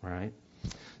 All right?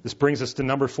 This brings us to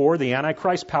number 4, the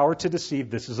Antichrist power to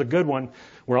deceive. This is a good one.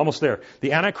 We're almost there.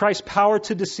 The Antichrist power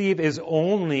to deceive is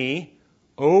only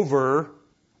over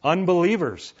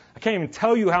unbelievers. I can't even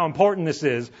tell you how important this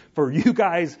is for you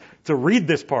guys to read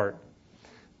this part.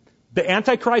 The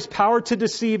Antichrist power to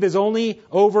deceive is only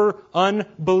over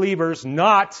unbelievers,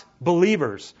 not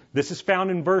believers. This is found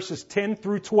in verses 10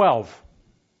 through 12.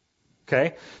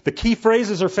 Okay? The key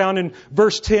phrases are found in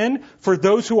verse 10, for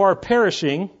those who are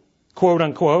perishing, quote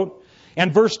unquote,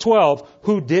 and verse 12,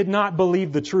 who did not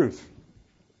believe the truth.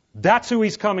 That's who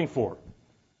he's coming for.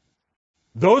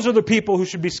 Those are the people who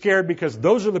should be scared, because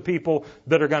those are the people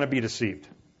that are going to be deceived.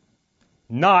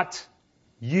 Not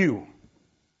you.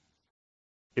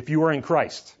 If you are in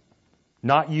Christ.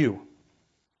 Not you.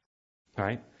 All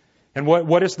right? And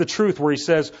what is the truth where he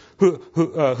says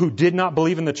who did not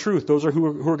believe in the truth? Those are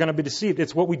who are going to be deceived.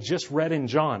 It's what we just read in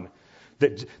John.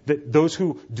 That those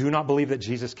who do not believe that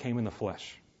Jesus came in the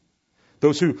flesh.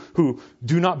 Those who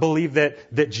do not believe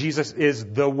that Jesus is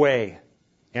the way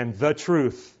and the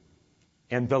truth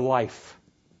and the life.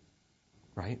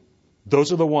 Right?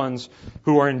 Those are the ones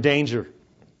who are in danger.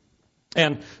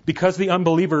 And because the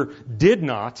unbeliever did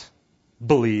not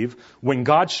believe, when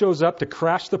God shows up to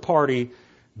crash the party,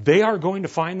 they are going to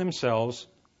find themselves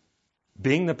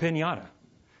being the piñata.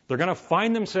 They're going to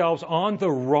find themselves on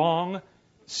the wrong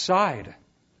side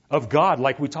of God,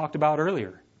 like we talked about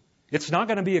earlier. It's not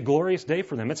going to be a glorious day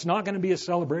for them. It's not going to be a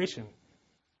celebration.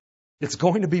 It's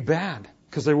going to be bad,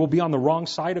 because they will be on the wrong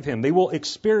side of him. They will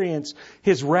experience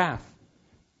his wrath.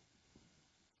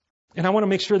 And I want to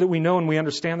make sure that we know and we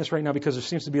understand this right now, because there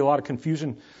seems to be a lot of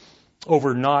confusion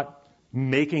over not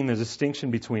making the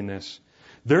distinction between this.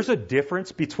 There's a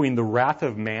difference between the wrath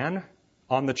of man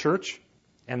on the church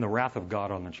and the wrath of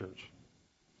God on the church.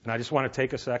 And I just want to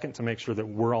take a second to make sure that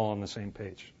we're all on the same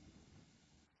page.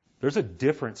 There's a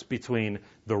difference between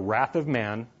the wrath of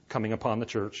man coming upon the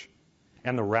church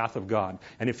and the wrath of God.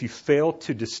 And if you fail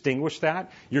to distinguish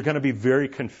that, you're going to be very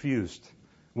confused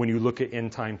when you look at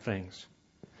end time things.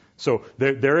 So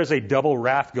there is a double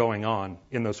wrath going on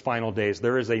in those final days.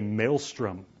 There is a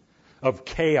maelstrom of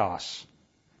chaos,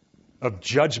 of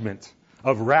judgment,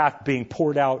 of wrath being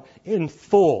poured out in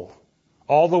full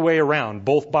all the way around,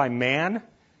 both by man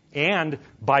and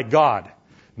by God.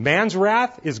 Man's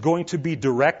wrath is going to be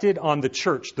directed on the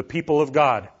church, the people of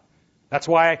God. That's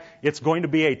why it's going to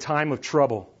be a time of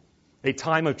trouble, a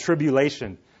time of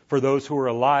tribulation for those who are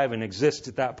alive and exist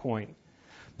at that point.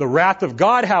 The wrath of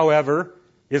God, however,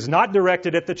 is not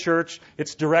directed at the church,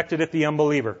 it's directed at the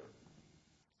unbeliever.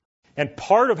 And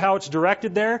part of how it's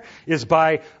directed there is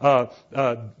by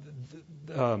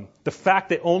the fact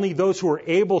that only those who are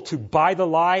able to buy the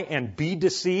lie and be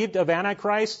deceived of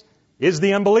Antichrist is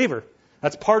the unbeliever.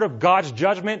 That's part of God's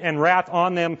judgment and wrath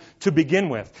on them to begin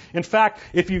with. In fact,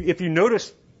 if you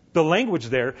notice the language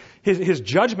there, his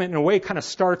judgment in a way kind of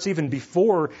starts even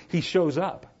before he shows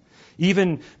up,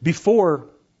 even before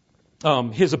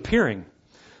his appearing.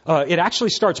 It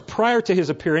actually starts prior to his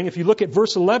appearing. If you look at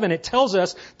verse 11, it tells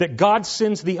us that God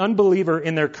sends the unbeliever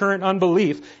in their current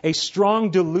unbelief a strong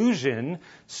delusion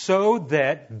so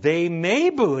that they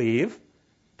may believe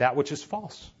that which is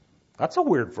false. That's a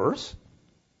weird verse.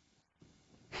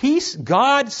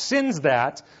 God sends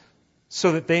that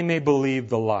so that they may believe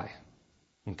the lie.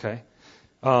 Okay?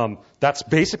 That's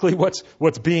basically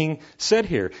what's being said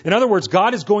here. In other words,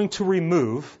 God is going to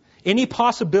remove any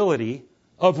possibility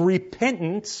of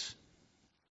repentance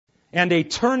and a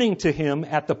turning to Him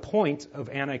at the point of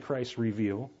Antichrist's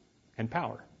reveal and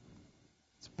power.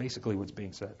 That's basically what's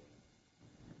being said.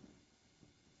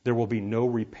 There will be no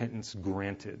repentance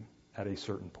granted at a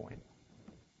certain point.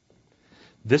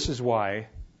 This is why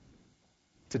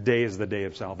today is the day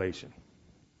of salvation.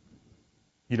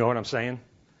 You know what I'm saying?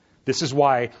 This is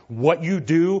why what you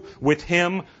do with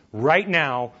Him right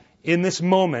now, in this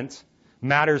moment,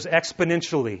 matters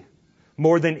exponentially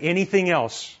more than anything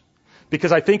else.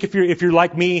 Because I think if you're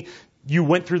like me, you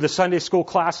went through the Sunday school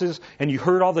classes and you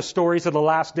heard all the stories of the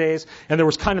last days, and there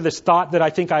was kind of this thought that I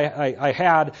think I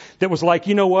had that was like,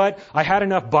 you know what? I had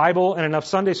enough Bible and enough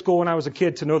Sunday school when I was a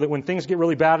kid to know that when things get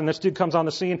really bad and this dude comes on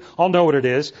the scene, I'll know what it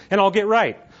is and I'll get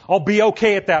right. I'll be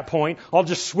okay at that point. I'll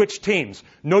just switch teams.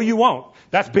 No, you won't.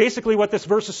 That's basically what this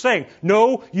verse is saying.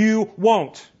 No, you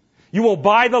won't. You will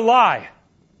buy the lie.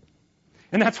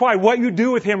 And that's why what you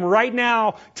do with Him right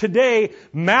now, today,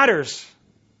 matters.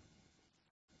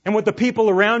 And what the people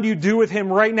around you do with Him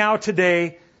right now,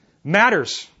 today,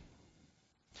 matters.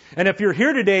 And if you're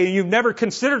here today and you've never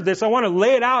considered this, I want to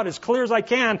lay it out as clear as I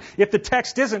can if the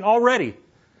text isn't already.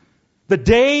 The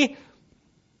day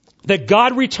that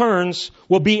God returns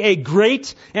will be a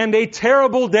great and a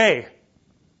terrible day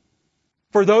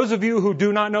for those of you who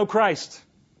do not know Christ.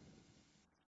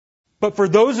 But for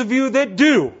those of you that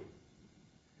do,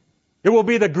 it will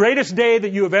be the greatest day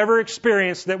that you have ever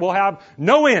experienced that will have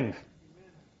no end.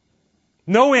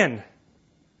 No end.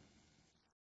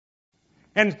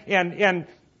 And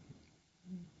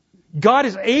God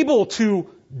is able to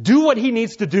do what He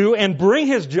needs to do and bring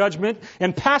His judgment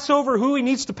and pass over who He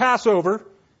needs to pass over,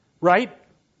 right?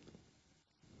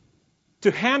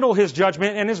 To handle His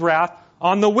judgment and His wrath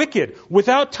on the wicked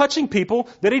without touching people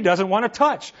that He doesn't want to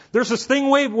touch. There's this thing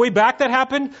way back that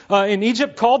happened in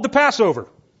Egypt called the Passover.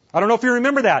 I don't know if you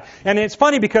remember that. And it's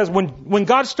funny because when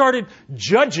God started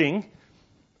judging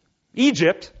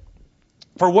Egypt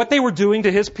for what they were doing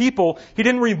to His people, He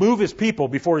didn't remove His people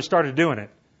before He started doing it.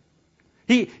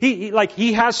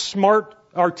 He has smart,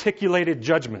 articulated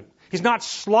judgment. He's not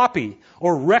sloppy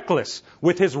or reckless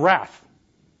with His wrath.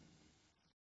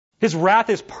 His wrath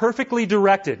is perfectly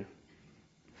directed.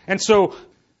 And so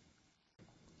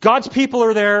God's people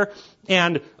are there,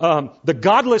 and the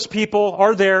godless people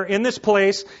are there in this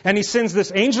place, and He sends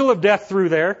this angel of death through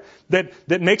there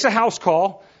that makes a house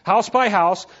call, house by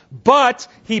house, but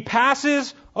He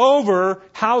passes over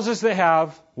houses that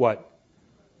have what?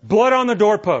 Blood on the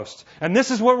doorpost. And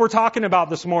this is what we're talking about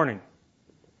this morning.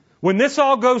 When this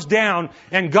all goes down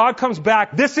and God comes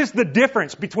back, this is the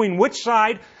difference between which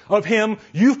side of Him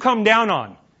you've come down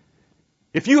on.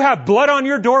 If you have blood on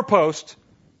your doorpost,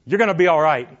 you're going to be all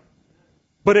right.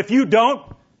 But if you don't,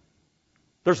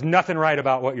 there's nothing right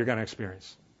about what you're going to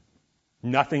experience.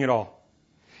 Nothing at all.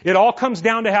 It all comes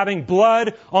down to having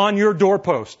blood on your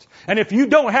doorpost. And if you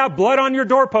don't have blood on your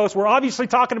doorpost, we're obviously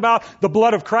talking about the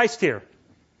blood of Christ here.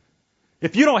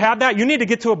 If you don't have that, you need to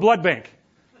get to a blood bank.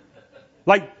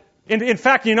 In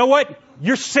fact, you know what?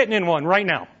 You're sitting in one right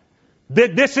now.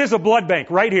 This is a blood bank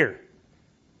right here.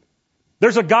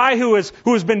 There's a guy who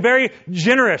has been very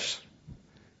generous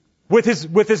with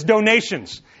his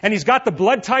donations. And he's got the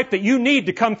blood type that you need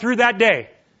to come through that day.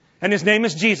 And His name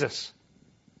is Jesus.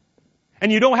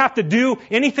 And you don't have to do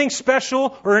anything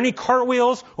special or any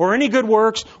cartwheels or any good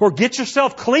works or get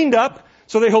yourself cleaned up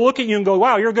so that He'll look at you and go,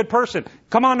 wow, you're a good person.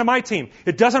 Come on to my team.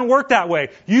 It doesn't work that way.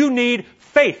 You need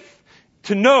faith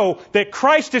to know that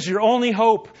Christ is your only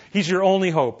hope. He's your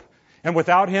only hope. And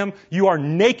without Him, you are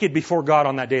naked before God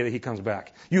on that day that He comes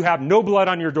back. You have no blood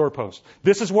on your doorpost.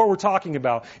 This is what we're talking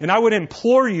about. And I would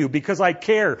implore you, because I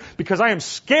care, because I am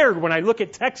scared when I look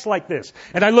at texts like this,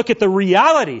 and I look at the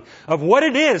reality of what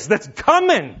it is that's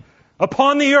coming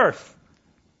upon the earth,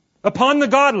 upon the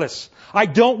godless. I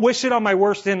don't wish it on my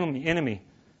worst enemy.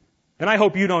 And I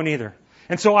hope you don't either.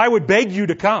 And so I would beg you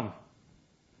to come.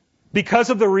 Because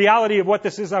of the reality of what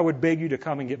this is, I would beg you to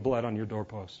come and get blood on your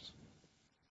doorposts.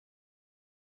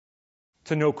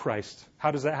 To know Christ.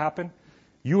 How does that happen?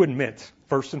 You admit,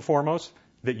 first and foremost,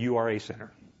 that you are a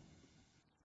sinner.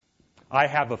 I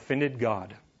have offended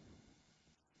God,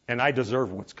 and I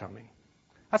deserve what's coming.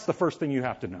 That's the first thing you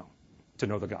have to know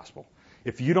the gospel.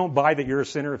 If you don't buy that you're a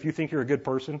sinner, if you think you're a good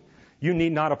person, you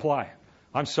need not apply.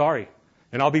 I'm sorry,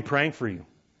 and I'll be praying for you.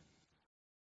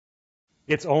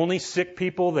 It's only sick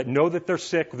people that know that they're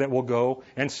sick that will go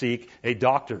and seek a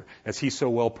doctor, as he so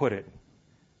well put it.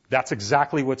 That's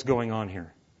exactly what's going on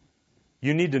here.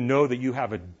 You need to know that you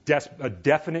have a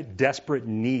definite, desperate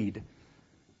need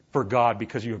for God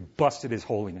because you have busted his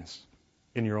holiness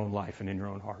in your own life and in your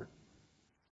own heart.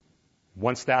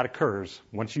 Once that occurs,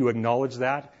 once you acknowledge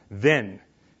that, then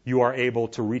you are able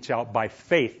to reach out by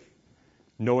faith,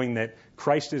 knowing that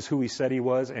Christ is who he said he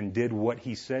was and did what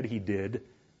he said he did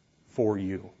for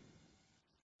you,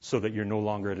 so that you're no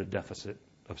longer at a deficit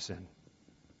of sin.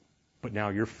 But now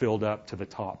you're filled up to the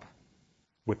top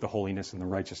with the holiness and the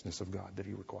righteousness of God that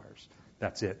he requires.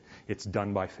 That's it. It's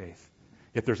done by faith.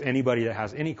 If there's anybody that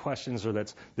has any questions or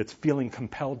that's feeling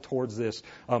compelled towards this,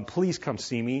 please come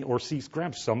see me or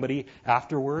grab somebody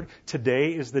afterward.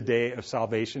 Today is the day of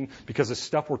salvation because the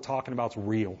stuff we're talking about is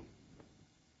real.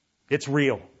 It's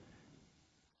real.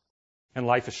 And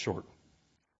life is short.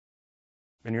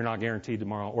 And you're not guaranteed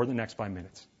tomorrow or the next 5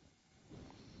 minutes.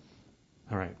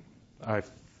 All right. I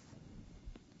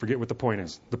forget what the point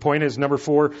is. The point is, number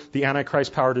 4, the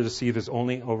Antichrist power to deceive is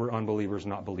only over unbelievers,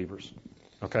 not believers.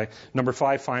 Okay? Number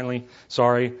 5, finally.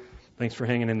 Sorry. Thanks for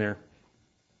hanging in there.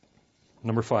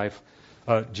 Number 5,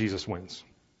 Jesus wins.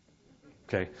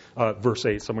 Okay? Verse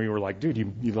 8. Some of you were like, dude,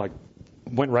 you like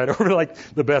went right over like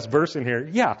the best verse in here.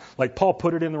 Yeah, like Paul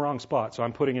put it in the wrong spot, so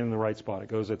I'm putting it in the right spot. It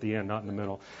goes at the end, not in the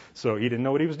middle. So he didn't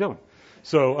know what he was doing.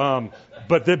 So,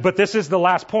 but this is the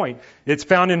last point. It's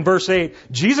found in verse 8.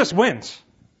 Jesus wins.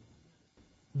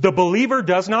 The believer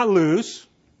does not lose.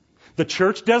 The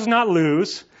church does not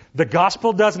lose. The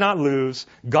gospel does not lose.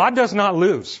 God does not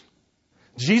lose.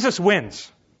 Jesus wins.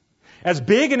 As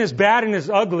big and as bad and as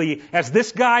ugly as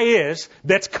this guy is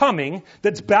that's coming,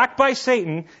 that's backed by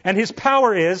Satan, and his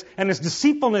power is, and his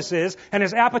deceitfulness is, and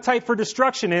his appetite for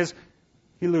destruction is,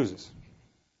 he loses.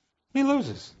 He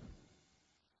loses.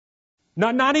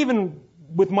 Not even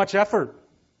with much effort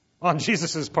on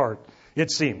Jesus' part,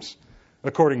 it seems,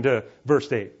 according to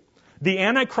verse 8. The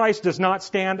Antichrist does not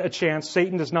stand a chance.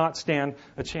 Satan does not stand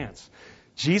a chance.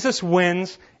 Jesus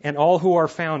wins, and all who are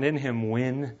found in him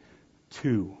win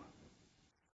too.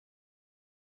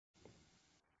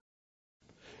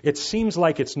 It seems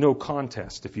like it's no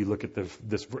contest if you look at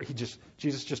this.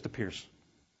 Jesus just appears,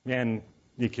 and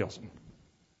he kills him,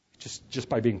 just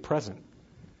by being present,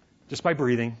 just by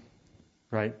breathing,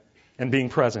 right, and being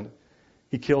present,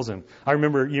 he kills him. You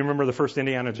remember the first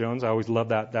Indiana Jones? I always loved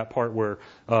that part where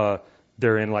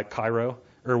they're in like Cairo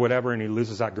or whatever, and he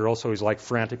loses that girl, so he's like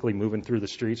frantically moving through the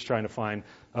streets trying to find,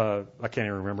 I can't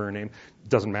even remember her name,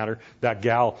 doesn't matter, that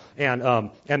gal, and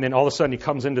then all of a sudden he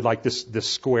comes into like this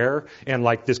square, and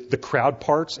like the crowd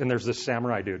parts, and there's this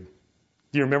samurai dude.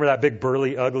 Do you remember that big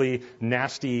burly, ugly,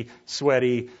 nasty,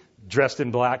 sweaty, dressed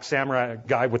in black samurai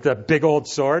guy with that big old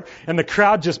sword? And the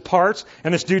crowd just parts,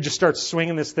 and this dude just starts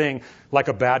swinging this thing like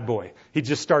a bad boy. He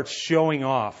just starts showing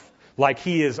off like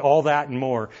he is all that and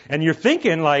more. And you're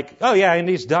thinking like, oh yeah, and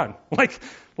he's done.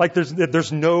 Like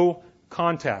there's no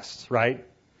contest, right?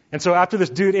 And so after this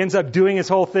dude ends up doing his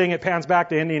whole thing, it pans back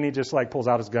to Indy, and he just like pulls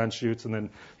out his gun, shoots, and then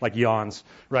like yawns,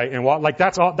 right? And like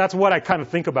that's what I kind of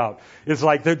think about. Is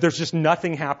like there's just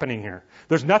nothing happening here.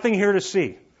 There's nothing here to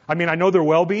see. I mean, I know there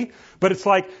will be, but it's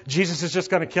like Jesus is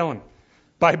just going to kill him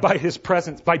by his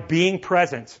presence, by being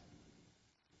present,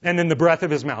 and in the breath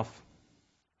of his mouth.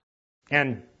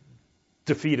 And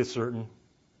defeat is certain,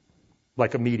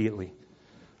 like immediately.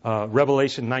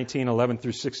 Revelation 19:11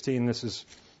 through 16. This is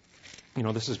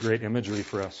great imagery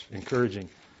for us, encouraging.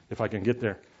 If I can get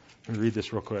there, let me read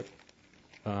this real quick.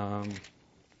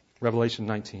 Revelation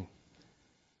 19:11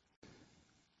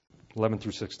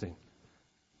 through 16.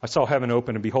 I saw heaven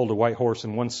open, and behold, a white horse,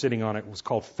 and one sitting on it was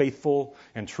called Faithful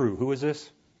and True. Who is this?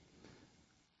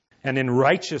 And in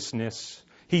righteousness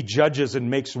he judges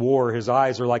and makes war. His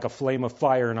eyes are like a flame of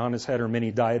fire, and on his head are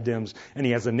many diadems. And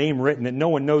he has a name written that no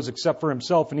one knows except for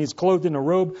himself. And he's clothed in a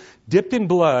robe dipped in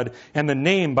blood. And the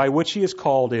name by which he is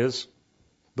called is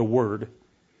the Word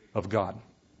of God.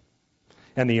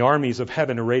 And the armies of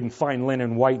heaven, arrayed in fine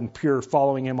linen, white and pure,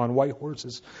 following him on white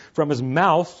horses. From his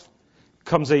mouth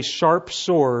comes a sharp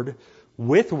sword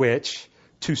with which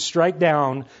to strike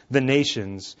down the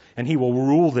nations. And he will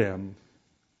rule them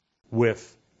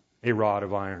with a rod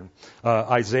of iron.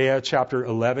 Isaiah chapter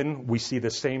 11, we see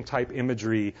the same type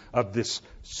imagery of this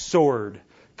sword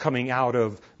coming out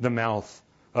of the mouth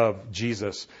of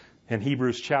Jesus. And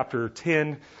Hebrews chapter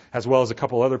 10, as well as a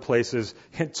couple other places,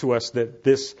 hint to us that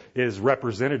this is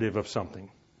representative of something,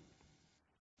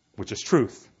 which is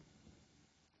truth.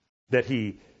 That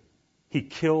he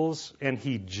kills and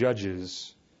he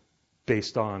judges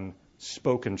based on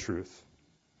spoken truth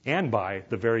and by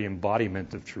the very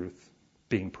embodiment of truth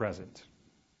being present.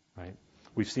 Right?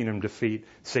 We've seen him defeat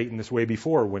Satan this way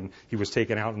before when he was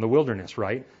taken out in the wilderness,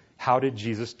 right? How did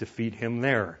Jesus defeat him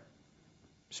there?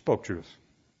 Spoke truth.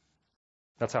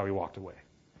 That's how he walked away.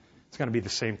 It's going to be the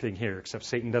same thing here, except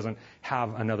Satan doesn't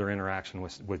have another interaction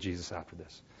with Jesus after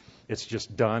this. It's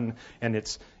just done and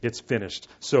it's finished.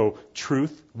 So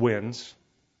truth wins.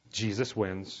 Jesus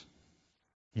wins.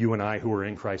 You and I who are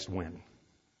in Christ win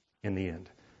in the end.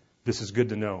 This is good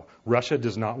to know. Russia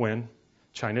does not win.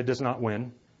 China does not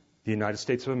win. The United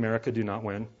States of America do not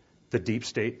win. The deep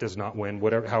state does not win.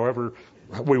 However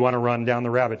we want to run down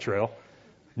the rabbit trail.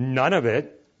 None of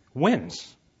it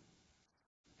wins.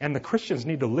 And the Christians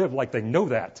need to live like they know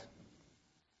that.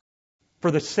 For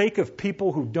the sake of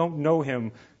people who don't know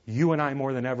him, you and I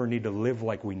more than ever need to live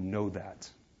like we know that.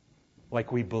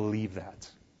 Like we believe that.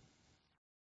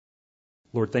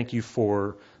 Lord, thank you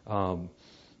for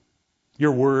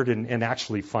your word and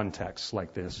actually fun texts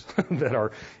like this that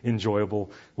are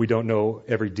enjoyable. We don't know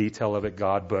every detail of it,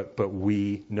 God, but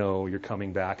we know you're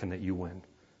coming back and that you win.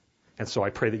 And so I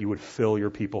pray that you would fill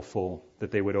your people full, that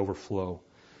they would overflow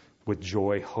with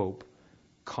joy, hope,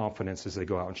 confidence as they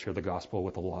go out and share the gospel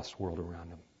with the lost world around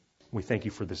them. We thank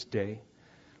you for this day.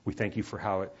 We thank you for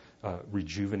how it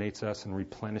rejuvenates us and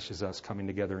replenishes us coming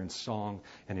together in song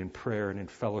and in prayer and in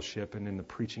fellowship and in the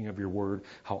preaching of your word,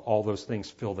 how all those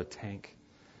things fill the tank.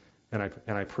 And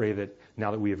I pray that now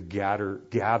that we have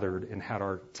gathered and had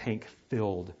our tank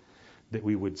filled, that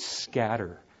we would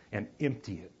scatter and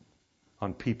empty it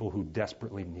on people who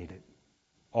desperately need it,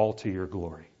 all to your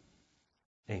glory.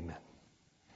 Amen.